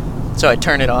 So I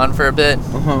turn it on for a bit.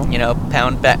 Uh-huh.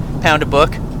 Pound a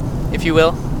book, if you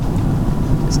will.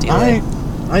 Just deal with it.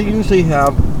 I usually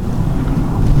have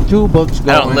 2 books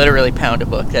going. I don't literally pound a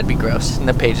book. That'd be gross. And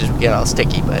the pages would get all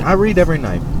sticky, but... I read every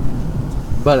night.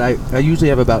 But I usually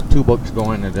have about 2 books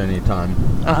going at any time.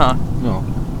 Uh-huh.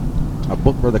 A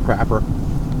book for the crapper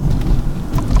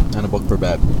and a book for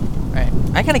bed. Right.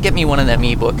 I gotta get me one of them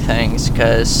ebook things,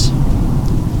 because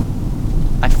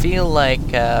I feel like,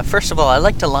 first of all, I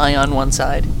like to lie on one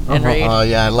side and read. Oh,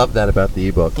 yeah, I love that about the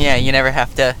ebook. Yeah, you never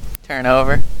have to turn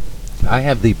over. I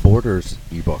have the Borders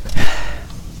ebook.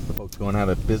 The folks going out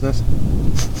of business.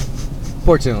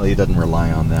 Fortunately, it doesn't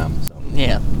rely on them. So.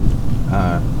 Yeah.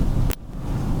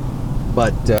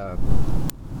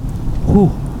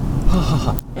 Whew.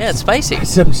 Yeah, it's spicy.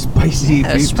 Some spicy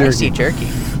beef Spicy jerky.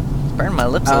 jerky. Burn my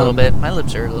lips a little bit. My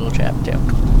lips are a little chapped, too.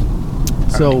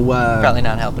 Probably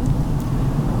not helping.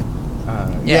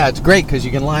 Yeah, it's great because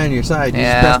you can lie on your side. You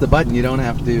just press the button. You don't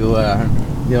have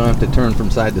to turn from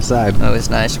side to side. That was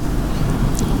nice.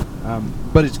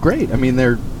 But it's great. I mean,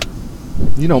 they're,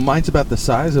 mine's about the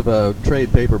size of a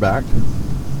trade paperback.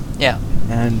 Yeah.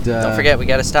 And Don't forget, we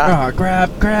gotta stop. Oh,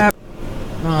 crap!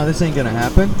 No, this ain't gonna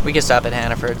happen. We can stop at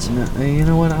Hannaford's. No, you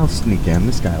know what? I'll sneak in.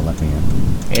 This guy will let me in.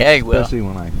 Yeah, he will. Especially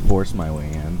when I force my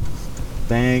way in.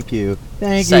 Thank you.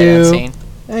 Sight unseen.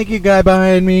 Thank you, guy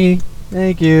behind me.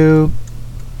 Thank you.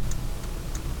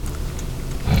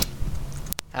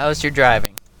 How's your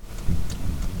driving?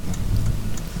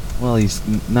 Well, he's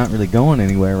not really going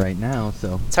anywhere right now,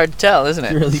 so It's hard to tell, isn't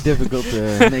it's it? really difficult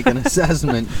to make an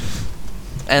assessment.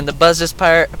 And the buzz is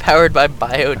powered by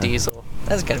biodiesel.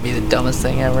 That's gonna be the dumbest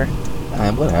thing ever.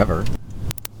 Whatever.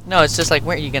 No, it's just like,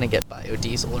 where are you gonna get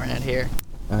biodiesel around here?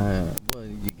 Well,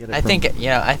 you get it I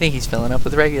think he's filling up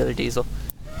with regular diesel.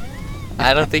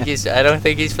 I don't think he's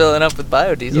filling up with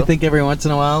biodiesel. You think every once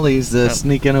in a while he's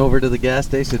sneaking over to the gas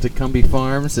station to Cumbie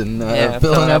Farms and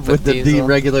filling up with the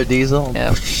regular diesel?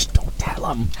 Yeah. Don't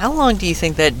tell him. How long do you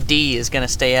think that D is gonna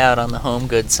stay out on the home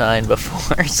goods sign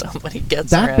before somebody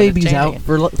gets around That to baby's changing out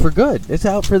it? for good. It's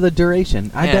out for the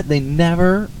duration. I Yeah. bet they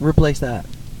never replace that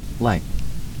light.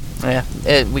 Yeah.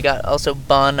 We got also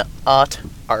Bon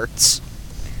Arts.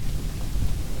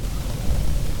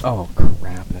 Oh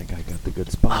crap! That guy got the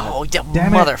good spot. Oh, you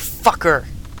Damn it. motherfucker!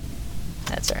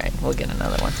 That's all right. We'll get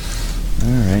another one.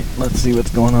 All right, let's see what's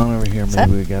going on over here.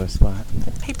 Maybe we got a spot. The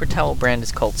paper towel brand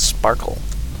is called Sparkle.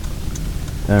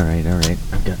 All right.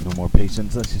 I've got no more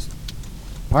patience. Let's just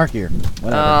park here.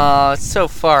 Whatever. Oh, it's so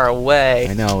far away.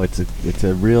 I know it's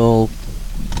a real.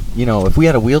 If we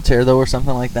had a wheelchair though or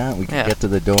something like that, we could get to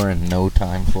the door in no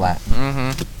time flat.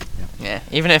 Mm-hmm. Yeah.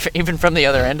 Even from the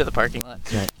other end of the parking lot.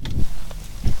 Right.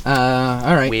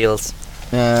 All right. Wheels.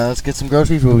 Let's get some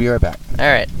groceries. We'll be right back. All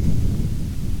right.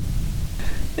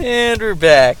 And we're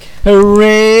back.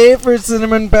 Hooray for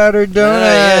cinnamon powdered donuts!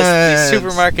 Yes, the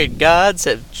supermarket gods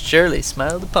have surely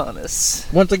smiled upon us.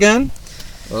 Once again,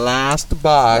 last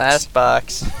box. Last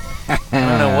box. I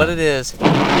don't know what it is.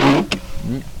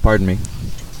 Pardon me.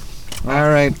 All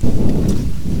right.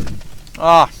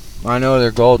 Oh, I know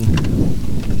they're golden.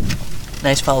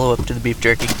 nice follow-up to the beef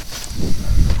jerky.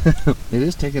 It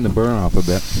is taking the burn off a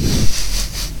bit.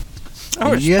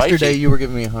 Oh, it's Yesterday spicy. you were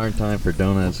giving me a hard time for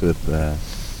donuts with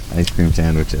ice cream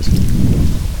sandwiches.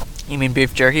 You mean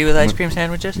beef jerky with ice cream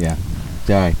sandwiches? Yeah.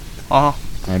 Sorry. Uh-huh.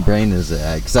 My brain is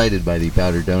excited by the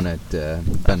powdered donut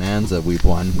bonanza we've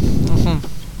won. Mm-hmm.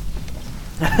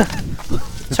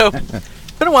 So,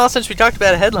 it's been a while since we talked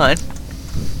about a headline.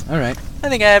 All right. I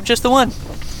think I have just the one.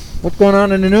 What's going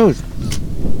on in the news?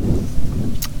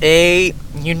 A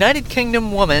United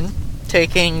Kingdom woman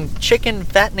taking chicken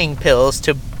fattening pills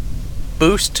to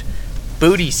boost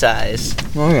booty size.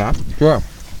 Oh, yeah. Sure.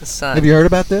 Have you heard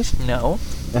about this? No.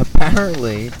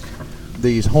 Apparently,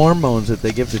 these hormones that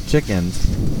they give to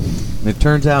chickens, it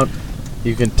turns out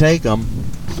you can take them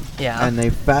Yeah. and they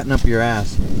fatten up your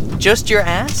ass. Just your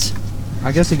ass?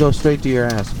 I guess it goes straight to your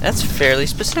ass. That's fairly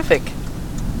specific.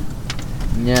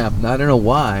 Yeah, I don't know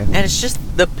why. And it's just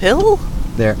the pill?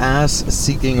 They're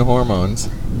ass-seeking hormones.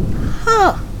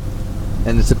 Huh.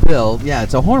 And it's a pill. Yeah,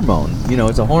 it's a hormone. You know,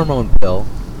 it's a hormone pill.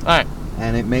 Alright.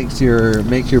 And it makes your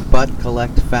butt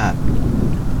collect fat.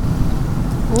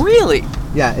 Really?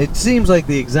 Yeah, it seems like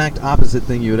the exact opposite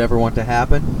thing you would ever want to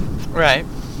happen. Right.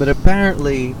 But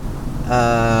apparently,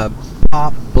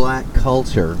 pop black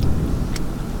culture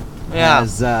Yeah.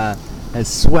 has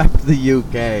swept the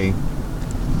UK.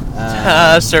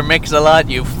 Sir Mix-a-Lot,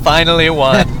 you finally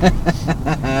won.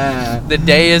 The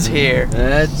day is here.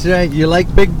 That's right. You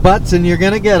like big butts, and you're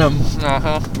gonna get them.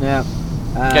 Uh-huh. Yeah.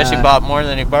 Guess he bought more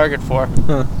than he bargained for.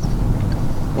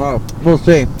 Well, we'll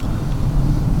see.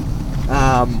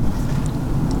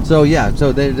 So yeah,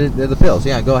 so they're the pills.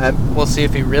 Yeah, go ahead. We'll see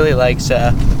if he really likes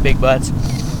big butts.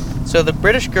 So the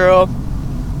British girl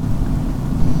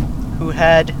who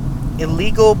had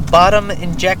illegal bottom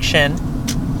injection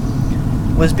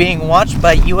was being watched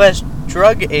by U.S.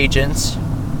 drug agents.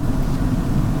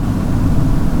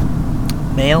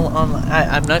 Mail on.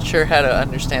 I'm not sure how to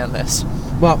understand this.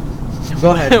 Well,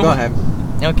 go ahead. Go ahead.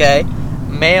 Okay.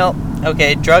 Mail.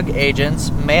 Okay, drug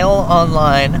agents. Mail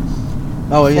online.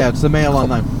 Oh yeah, it's the mail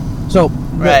online. So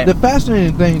Right. the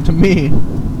fascinating thing to me,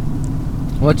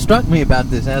 what struck me about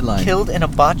this headline, Killed in a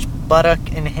botched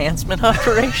buttock enhancement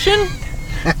operation?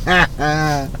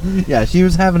 yeah, she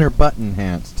was having her butt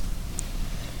enhanced.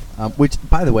 Which,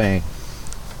 by the way,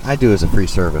 I do as a free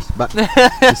service, but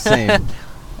the same.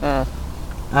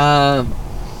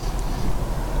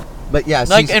 But yeah,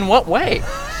 Like, in what way?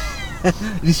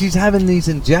 she's having these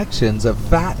injections of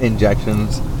fat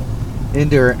injections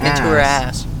into her ass. Into her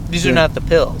ass. These are Yeah. not the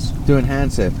pills. To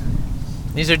enhance it.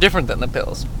 These are different than the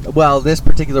pills. Well, this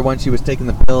particular one, she was taking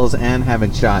the pills and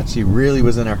having shots. She really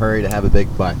was in a hurry to have a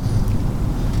big butt.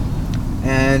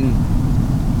 And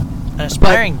An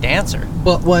aspiring dancer.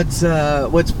 but what's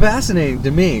fascinating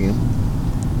to me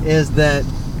is that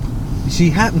she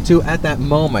happened to, at that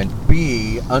moment,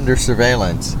 be under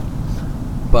surveillance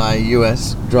by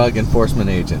U.S. drug enforcement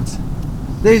agents.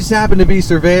 They just happened to be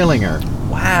surveilling her.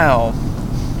 Wow.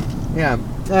 Yeah.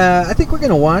 I think we're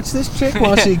gonna watch this chick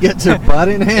while she gets her butt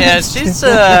enhanced.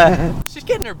 Yeah, she's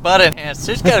getting her butt enhanced.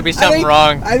 There's got to be something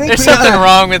wrong. I think There's we something gotta-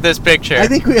 wrong with this picture. I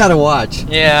think we ought to watch.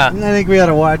 Yeah. I think we ought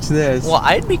to watch this. Well,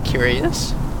 I'd be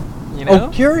curious. You know? Oh,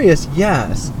 curious,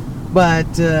 yes.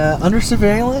 But under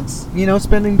surveillance, you know,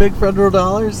 spending big federal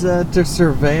dollars to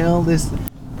surveil this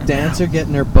dancer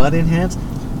getting her butt enhanced.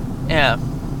 Yeah.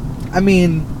 I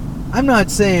mean, I'm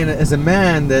not saying as a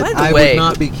man that By the I way- would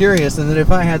not be curious and that if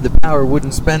I had the power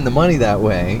wouldn't spend the money that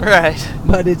way. Right.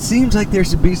 But it seems like there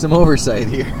should be some oversight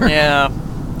here. Yeah.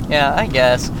 Yeah, I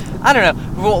guess. I don't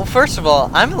know. Well, first of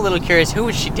all, I'm a little curious, who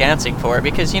was she dancing for?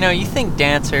 Because, you know, you think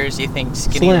dancers, you think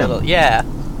skinny Slim. little... Yeah.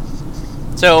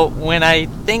 So, when I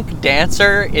think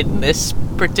dancer in this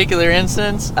particular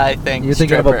instance, I think You're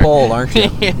thinking of a stripper. pole, aren't you?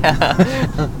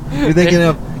 Yeah.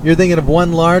 You're thinking of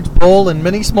one large pole and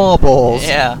many small poles.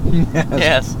 Yeah. Yes.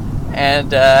 Yes. And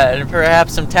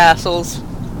perhaps some tassels.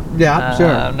 Yeah, sure.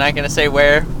 I'm not going to say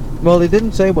where. Well, they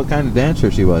didn't say what kind of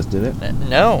dancer she was, did it?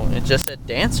 No, it just said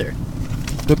dancer.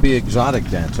 Could be exotic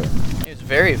dancer, It was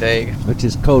very vague. which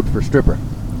is code for stripper.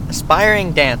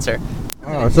 Aspiring dancer.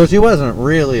 Oh, so she wasn't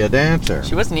really a dancer.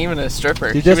 She wasn't even a stripper.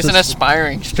 She She just was an as-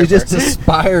 aspiring She stripper. just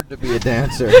aspired to be a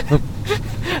dancer.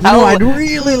 How- I'd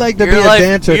really like to be Your a life-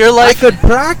 dancer. your life- I could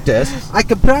practice. I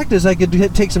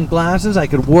could take some classes. I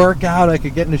could work out. I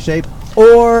could get into shape.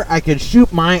 Or I could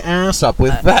shoot my ass up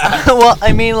with that. Well,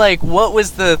 I mean, like, what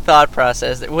was the thought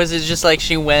process? Was it just like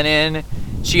she went in,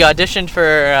 she auditioned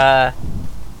for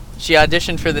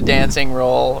the dancing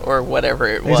role or whatever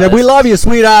it He was? said, "We love you,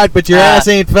 sweetheart, but your ass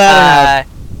ain't fat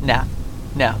enough."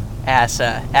 No,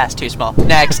 ass too small.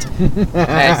 Next.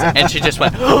 Next. And she just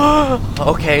went,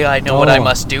 okay, I know what I Oh.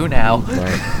 must do now.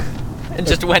 Right. And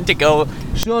just went to go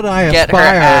Should I Get her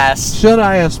aspire? ass. Should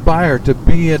I aspire to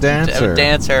be a to dancer? a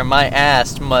dancer. My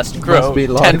ass must grow be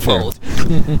larger. tenfold.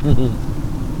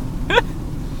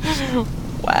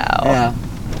 Wow. Yeah.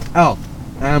 Oh,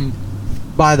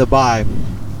 by the by,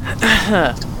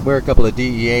 we're a couple of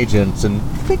DE agents, and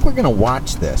I think we're gonna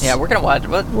watch this. Yeah, we're gonna watch.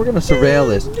 But We're gonna surveil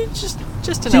this.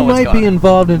 Just to She know what's might going be on.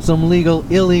 involved in some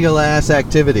illegal ass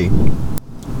activity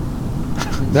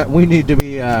that we need to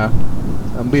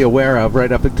be aware of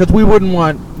right up, because we wouldn't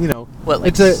want, you know. What, like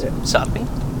it's a sodomy?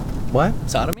 what?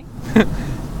 Sodomy?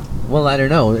 Well, I don't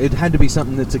know. It had to be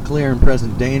something that's a clear and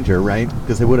present danger, right?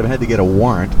 Because they would have had to get a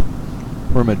warrant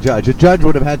from a judge. A judge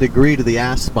would have had to agree to the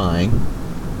ass spying.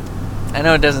 I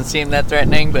know it doesn't seem that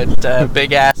threatening, but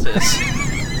big asses.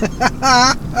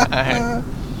 Alright.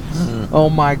 Oh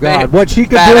my God! Big- What she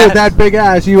could fat do with ass- that big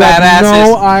ass, you fat have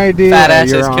no asses- idea. fat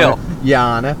asses Your Honor. kill.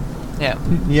 Yana. Yeah.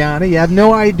 Yana, you have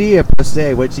no idea per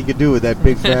se what she could do with that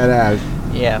big fat ass.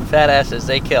 Yeah, fat asses,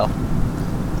 they kill.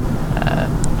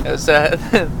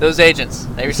 Those agents,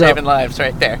 they were So- saving lives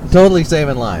right there. Totally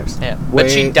saving lives. Yeah. But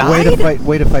she Way to died?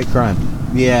 Way to fight crime.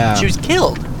 Yeah. She was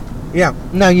killed. Yeah.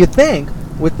 Now you think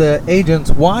with the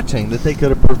agents watching that they could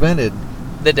have prevented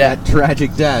The death. that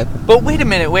tragic death. But wait a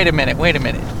minute.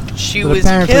 She But was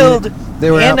apparently killed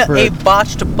they were in out for a it.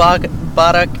 botched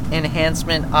buttock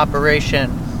enhancement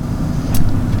operation.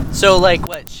 So, like,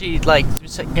 what? She, like,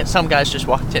 some guys just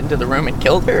walked into the room and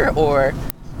killed her? Or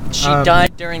she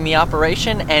died during the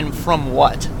operation? And from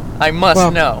what? I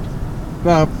must know.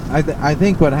 Well, I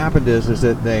think what happened is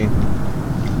that they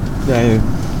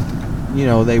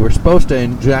they were supposed to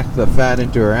inject the fat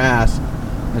into her ass,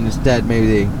 and instead maybe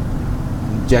they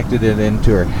injected it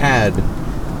into her head,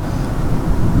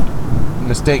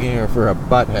 mistaking her for a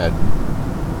butthead.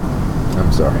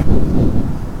 I'm sorry.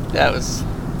 That was...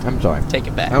 I'm sorry. Take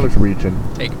it back. I was reaching.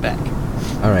 Take it back.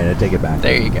 All right, I take it back.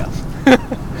 There you go.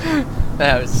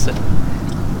 That was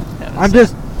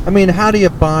I mean, how do you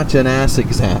botch an ass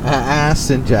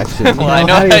injection? well, I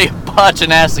know how you botch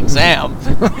an ass exam.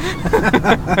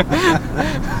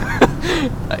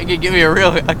 I could give you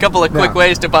a couple of quick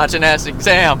ways to botch an ass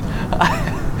exam.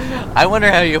 I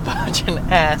wonder how you botch an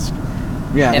ass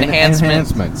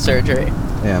enhancement surgery.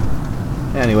 Yeah.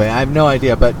 Anyway, I have no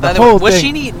idea, but By the the way, whole was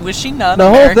thing, she not the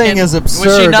American? whole thing is absurd.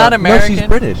 Was she not American? No, she's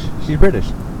British. She's British.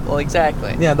 Well,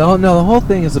 exactly. Yeah, the whole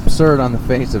thing is absurd on the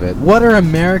face of it. What are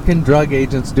American drug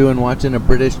agents doing watching a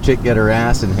British chick get her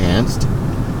ass enhanced?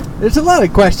 There's a lot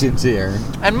of questions here.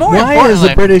 And more why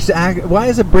importantly,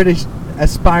 is a British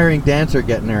aspiring dancer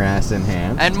getting her ass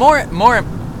enhanced? and more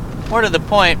to the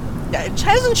point,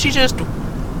 hasn't she just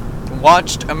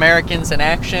watched Americans in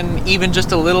action even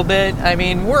just a little bit? I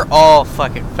mean, we're all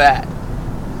fucking fat.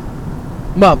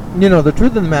 Well, the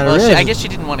truth of the matter is, I guess she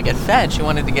didn't want to get fat. She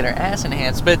wanted to get her ass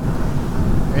enhanced, but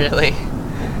really,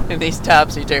 in these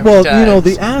topsy-turvy times.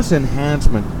 the ass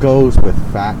enhancement goes with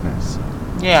fatness.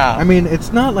 Yeah. I mean,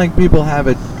 it's not like people have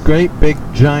a great big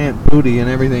giant booty and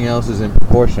everything else is in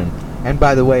proportion. And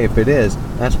by the way, if it is,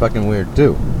 that's fucking weird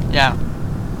too. Yeah.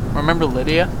 Remember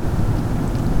Lydia?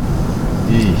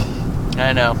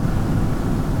 I know.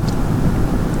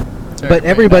 But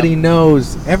everybody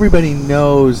knows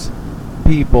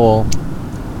people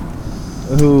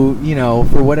who,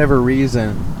 for whatever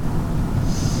reason,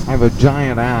 have a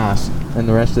giant ass and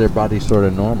the rest of their body's sort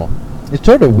of normal. It's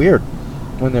sort of weird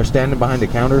when they're standing behind a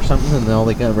counter or something and all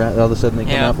of a sudden they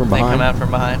come out from behind. They come out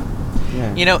from behind.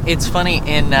 Yeah. It's funny,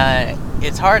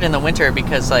 it's hard in the winter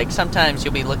because, like, sometimes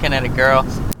you'll be looking at a girl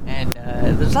and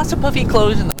there's lots of puffy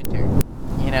clothes in the winter,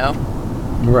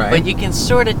 Right. But you can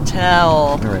sort of tell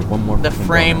All right, one more the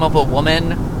frame of a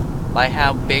woman by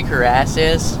how big her ass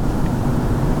is.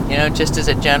 Just as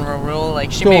a general rule.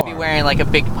 Like, she may be wearing, like, a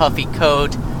big puffy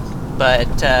coat, but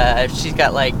she's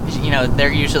got, like,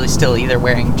 they're usually still either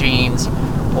wearing jeans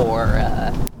or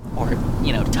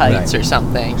tights or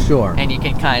something. Sure. And you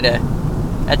can kind of,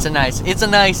 it's a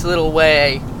nice little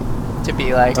way to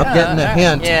be like, I'm getting a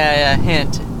hint. Yeah,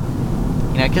 hint.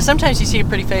 Because sometimes you see a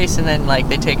pretty face and then, like,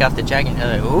 they take off the jacket and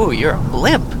they're like, ooh, you're a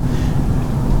blimp.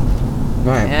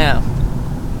 Right. Yeah.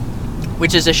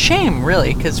 Which is a shame,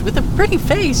 really, because with a pretty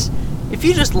face, if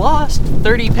you just lost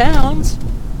 30 pounds,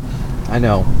 I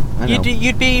know.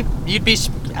 you'd be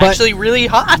actually really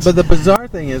hot. But the bizarre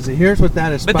thing is, here's what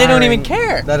that aspiring... But they don't even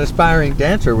care. That aspiring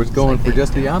dancer was going like for they-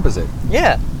 just the opposite.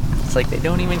 Yeah. It's like they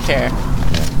don't even care.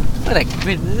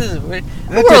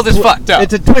 The world is fucked up.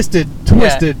 It's a twisted,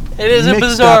 Yeah. It is a mixed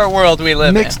bizarre up- world we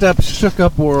live mixed up, shook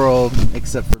up world,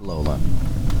 except for Lola. in.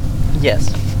 Yes.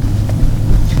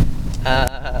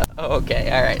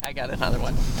 Okay, alright, I got another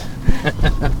one.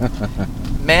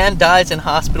 Man dies in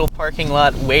hospital parking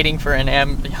lot waiting for an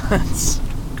ambulance.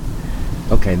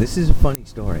 Okay, this is a funny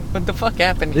story. What the fuck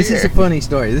happened This here? is a funny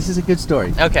story. This is a good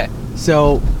story. Okay,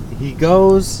 So,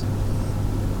 he's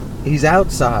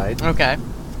outside, okay.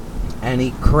 and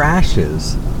he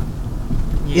crashes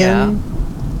Yeah. in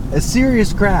a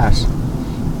serious crash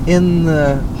in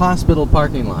the hospital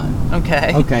parking lot.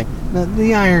 Okay. Okay. Now,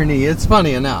 the irony, it's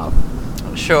funny enough.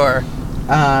 Sure.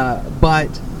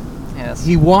 But Yes.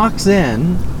 he walks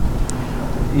in,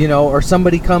 or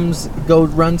somebody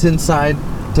runs inside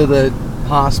to the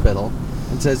hospital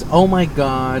and says, "Oh my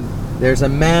God, there's a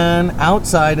man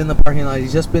outside in the parking lot.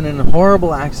 He's just been in a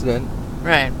horrible accident.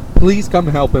 Right. Please come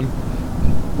help him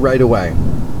right away."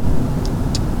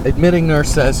 Admitting nurse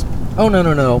says, Oh,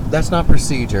 no. That's not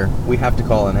procedure. We have to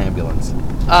call an ambulance.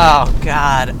 Oh,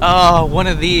 God. Oh, one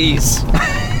of these.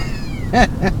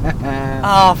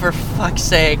 Oh, for fuck's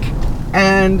sake.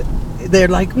 And they're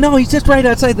like, no, he's just right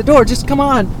outside the door. Just come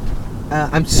on.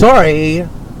 I'm sorry.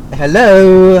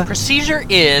 Hello. Procedure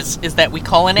is that we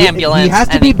call an ambulance. He has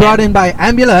to be brought in by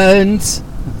ambulance.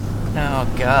 Oh,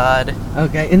 God.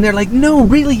 Okay, and they're like, no,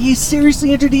 really, he's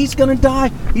seriously injured. He's gonna die.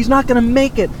 He's not gonna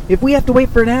make it. If we have to wait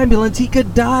for an ambulance, he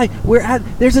could die.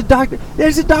 There's a doctor.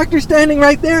 There's a doctor standing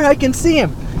right there. I can see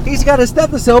him. He's got a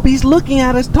stethoscope. He's looking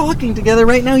at us talking together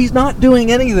right now. He's not doing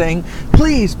anything.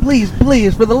 Please, please,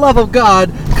 please, for the love of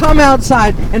God, come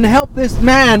outside and help this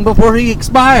man before he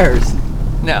expires.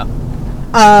 No.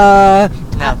 No.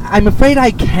 No. I'm afraid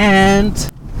I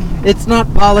can't. It's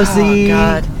not policy. Oh,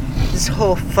 God. This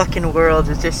whole fucking world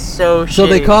is just so shitty. So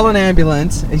they call an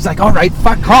ambulance. He's like, all right,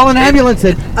 fuck, call an ambulance.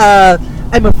 And,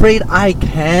 I'm afraid I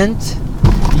can't.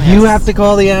 You have to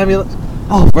call the ambulance.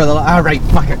 Oh, for the... All right,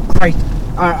 fuck it. Christ.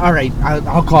 All right,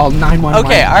 I'll call 911.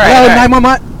 Okay, all right. Hello, all right.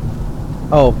 911.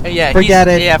 Oh, Yeah, forget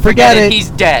it. Yeah, forget it. He's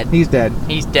dead. He's dead.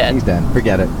 He's dead. He's dead.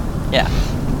 Forget it. Yeah.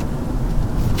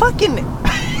 Fucking...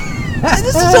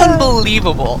 This is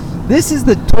unbelievable. This is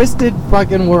the twisted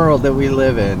fucking world that we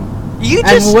live in. You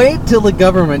just... And wait till the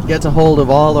government gets a hold of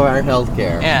all of our health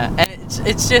care. Yeah, and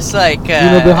it's just like...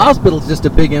 the hospital's just a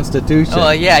big institution.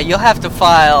 Oh, yeah, you'll have to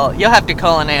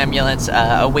call an ambulance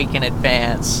a week in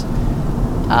advance,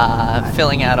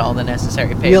 filling out all the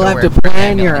necessary paperwork. You'll have to for the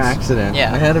plan your ambulance. accident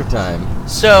ahead of time.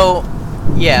 So,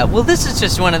 yeah, well, this is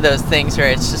just one of those things where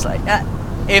it's just like,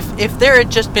 if there had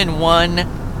just been one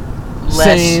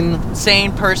less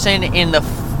sane person in the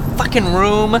fucking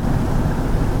room,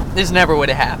 this never would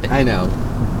have happened. I know.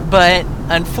 But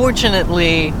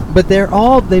unfortunately, but they've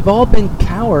all been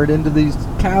cowed into these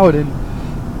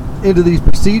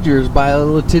procedures by a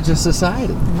litigious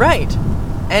society. Right.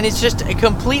 And it's just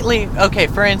completely okay.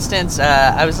 For instance,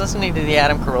 I was listening to the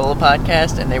Adam Carolla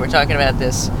podcast, and they were talking about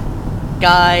this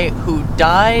guy who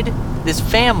died, this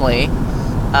family,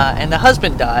 and the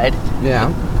husband died.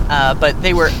 Yeah. But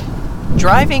they were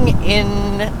driving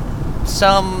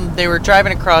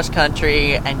across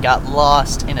country and got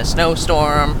lost in a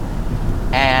snowstorm,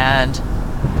 and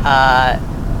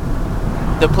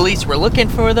the police were looking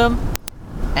for them.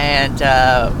 And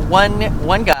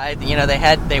one guy,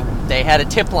 they had a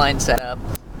tip line set up,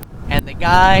 and the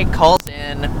guy calls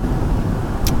in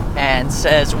and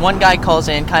says, one guy calls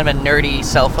in, kind of a nerdy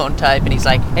cell phone type, and he's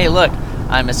like, hey, look,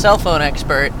 I'm a cell phone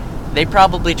expert. They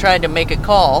probably tried to make a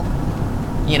call.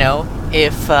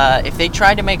 If they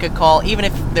tried to make a call, even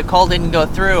if the call didn't go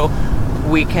through,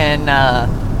 we can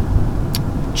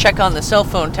check on the cell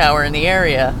phone tower in the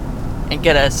area and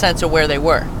get a sense of where they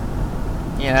were.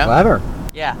 Clever.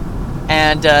 Yeah.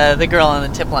 And the girl on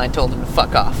the tip line told him to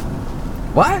fuck off.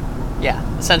 What? Yeah,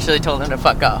 essentially told him to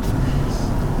fuck off.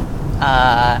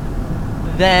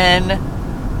 Then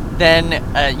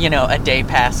a day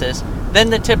passes. Then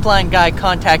the tip line guy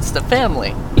contacts the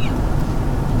family.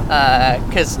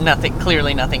 Because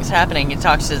clearly nothing's happening. He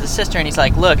talks to the sister and he's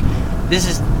like, look, this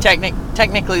is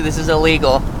technically this is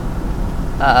illegal,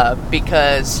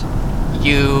 because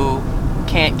you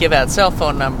can't give out cell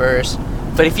phone numbers,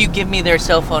 but if you give me their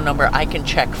cell phone number, I can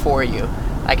check for you.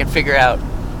 I can figure out,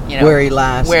 where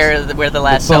the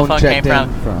last cell phone came from.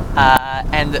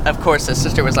 And of course the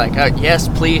sister was like, oh, yes,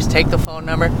 please take the phone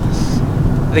number.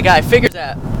 The guy figures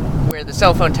out where the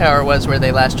cell phone tower was where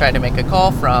they last tried to make a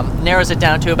call from, narrows it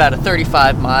down to about a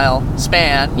 35-mile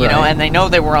span, you know, and they know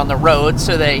they were on the road,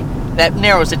 so that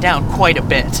narrows it down quite a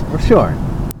bit. For sure.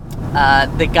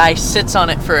 The guy sits on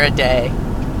it for a day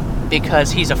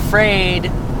because he's afraid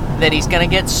that he's going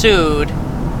to get sued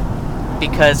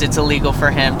because it's illegal for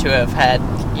him to have had,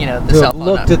 the cell phone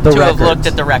number, have looked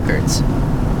at the records.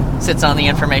 Sits on the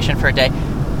information for a day.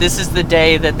 This is the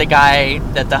day that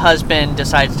the husband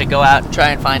decides to go out and try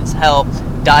and find help,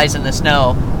 dies in the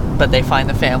snow, but they find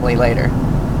the family later.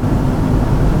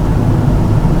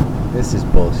 This is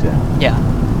bullshit. Yeah.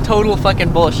 Total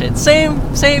fucking bullshit. Same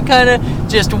kind of,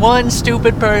 just one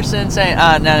stupid person saying,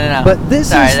 no. But that's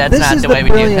not the way we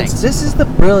do things. This is the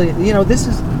brilliant,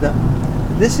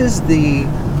 this is the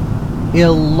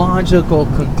illogical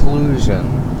conclusion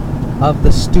of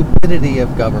the stupidity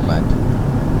of government.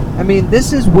 I mean,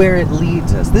 this is where it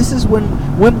leads us. This is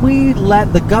when we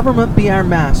let the government be our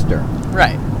master.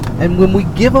 Right. And when we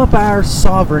give up our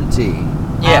sovereignty,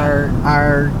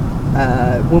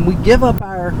 when we give up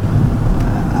our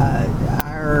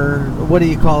what do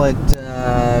you call it?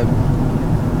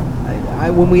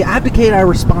 When we abdicate our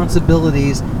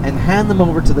responsibilities and hand them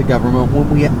over to the government, when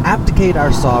we abdicate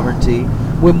our sovereignty,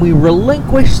 when we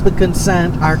relinquish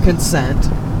our consent,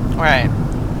 Right.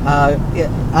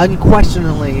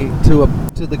 Unquestionably to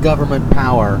the government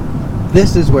power,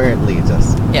 this is where it leads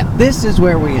us. Yeah. This is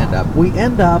where we end up. We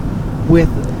end up with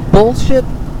bullshit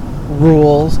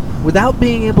rules without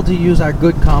being able to use our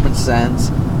good common sense,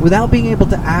 without being able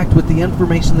to act with the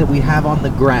information that we have on the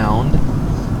ground.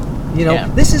 You know, Yeah.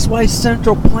 this is why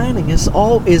central planning is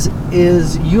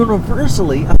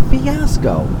universally a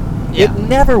fiasco. Yeah. It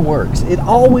never works. It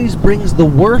always brings the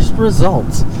worst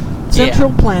results.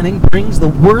 Central planning brings the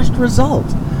worst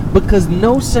results because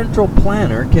no central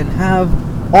planner can have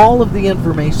all of the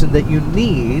information that you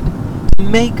need to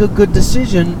make a good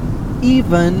decision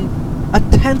even a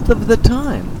tenth of the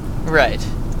time. Right.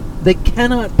 They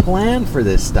cannot plan for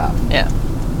this stuff. Yeah.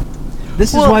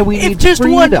 This is why we need if just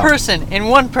freedom.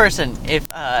 one person,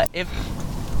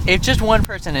 if just one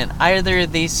person in either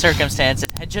of these circumstances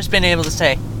had just been able to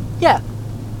say, yeah,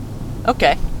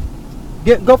 okay,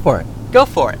 Go for it. go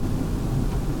for it,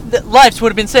 the lives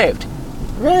would have been saved.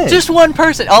 Right. Just one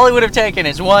person. All it would have taken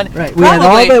is one. Right.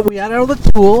 Probably, We had all the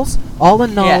tools, all the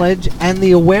knowledge, and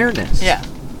the awareness. Yeah.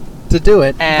 To do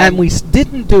it, And we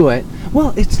didn't do it.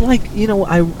 Well, it's like, you know,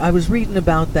 I was reading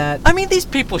about that. I mean, these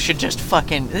people should just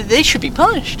they should be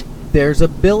punished. There's a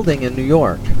building in New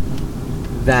York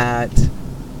that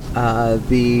I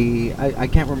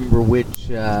can't remember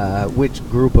which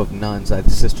group of nuns, the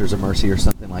Sisters of Mercy or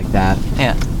something like that.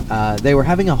 Yeah. They were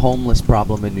having a homeless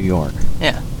problem in New York,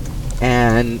 Yeah.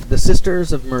 and the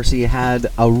Sisters of Mercy had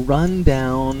a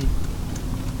rundown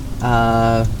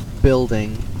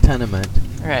building tenement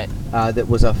Right. that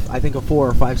was I think a 4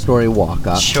 or 5 story walk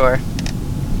up. Sure.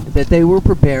 That they were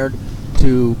prepared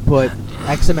to put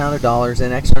X amount of dollars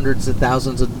and X hundreds of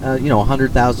thousands of,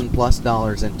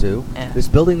 $100,000+ into Yeah. this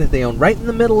building that they own right in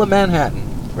the middle of Manhattan,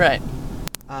 Right.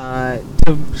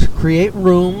 to create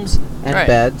rooms and Right.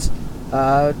 beds,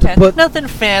 to And put nothing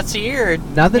fancy or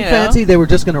nothing you know. fancy. They were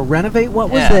just going to renovate what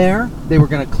was Yeah. there. They were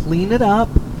going to clean it up,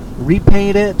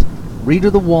 repaint it,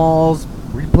 redo the walls,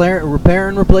 repair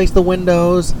and replace the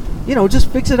windows. You know, just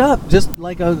fix it up, just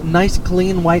like a nice,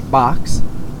 clean white box,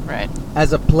 Right.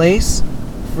 as a place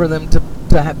for them to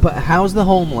house the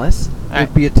homeless. Right.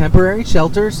 It'd be a temporary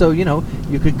shelter, so you know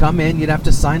you could come in. You'd have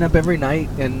to sign up every night,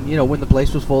 and you know when the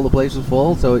place was full, the place was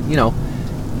full. So you know,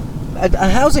 a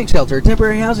housing shelter, a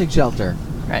temporary housing shelter.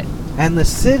 Right. And the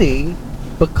city,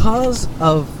 because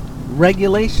of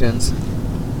regulations,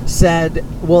 said,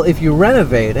 well, if you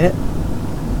renovate it,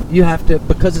 you have to,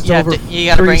 because it's over You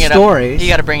gotta 3 bring it stories. up. You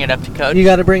got to bring it up to code. You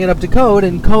got to bring it up to code,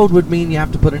 and code would mean you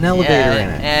have to put an elevator Yeah, in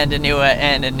it. and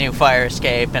a new fire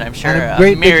escape, and I'm sure And a a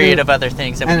great big myriad new- of other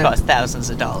things that would and a- cost thousands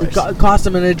of dollars. It cost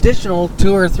them an additional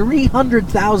 $200,000 or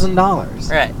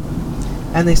 $300,000. Right.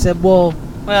 And they said, well,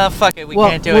 Well, fuck it. We well,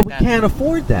 can't do well, it we then. can't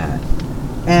afford that.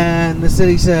 And the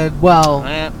city said, well,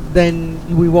 then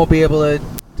we won't be able to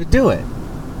do it.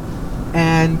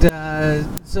 And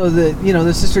so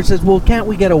the sister says, well, can't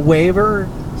we get a waiver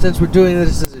since we're doing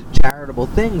this as a charitable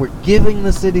thing? We're giving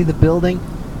the city the building.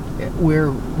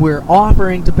 We're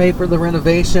offering to pay for the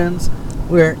renovations.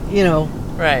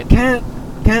 Right.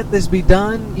 Can't this be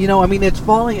done? You know, I mean, it's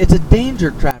a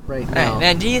danger trap right now. Right.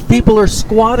 And do you think People are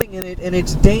squatting in it, and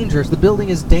it's dangerous. The building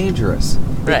is dangerous.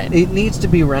 Right. It needs to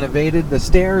be renovated. The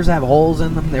stairs have holes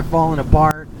in them. They're falling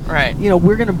apart. Right. You know,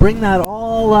 we're going to bring that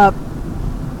all up.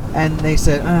 And they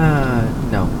said,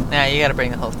 no. Now you got to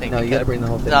bring the whole thing. No, to you got to code. bring the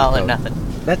whole thing. It's all to or code. nothing.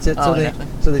 That's it. All or So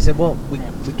nothing. they said, well, we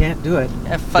can't do it.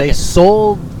 Yeah, fuck They it.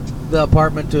 sold the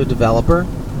apartment to a developer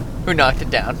Who knocked it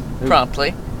down Who-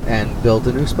 promptly? and built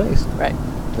a new space. Right.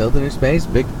 Built a new space,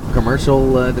 big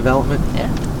commercial development.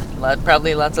 Yeah.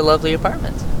 Probably lots of lovely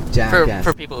apartments Jackass.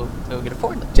 for people who can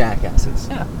afford them. Jackasses.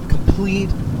 Yeah. Complete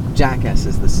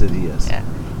jackasses the city is. Yeah.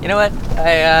 You know what?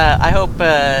 I hope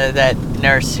that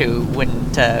nurse who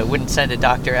wouldn't send a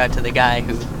doctor out to the guy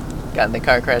who got in the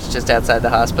car crash just outside the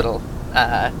hospital.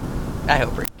 I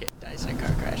hope her kid dies in a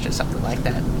car crash or something like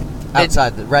that. Right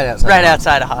outside. Right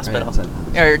outside a hospital, outside.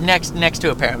 or next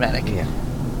to a paramedic. Yeah.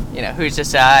 You know, who's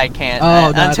just I can't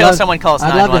Oh, no, until someone calls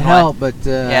 911. I'd love to help, but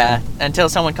Yeah, until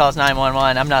someone calls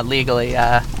 911, I'm not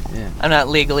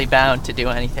legally bound to do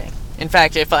anything. In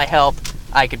fact, if I help,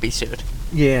 I could be sued.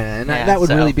 Yeah, and Yeah, that would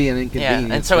so- really be an inconvenience.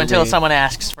 Yeah, and so for until me. someone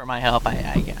asks for my help,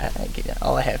 I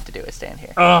all I have to do is stand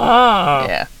here. Uh-huh.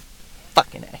 Yeah,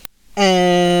 fucking A.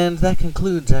 And that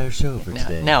concludes our show for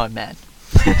today. Now I'm mad.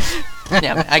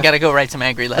 Yeah, I gotta go write some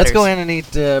angry letters. Let's go in and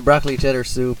eat broccoli cheddar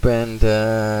soup and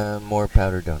more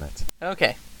powdered donuts.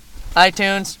 Okay.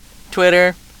 iTunes,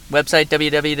 Twitter, website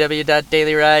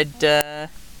www.dailyride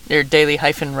or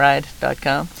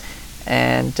daily-ride.com,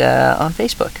 and on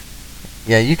Facebook.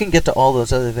 Yeah, you can get to all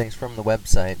those other things from the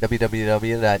website,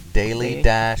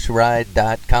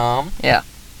 www.daily-ride.com. Yeah.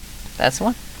 That's the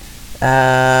one.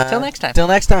 Till next time. Till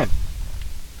next time.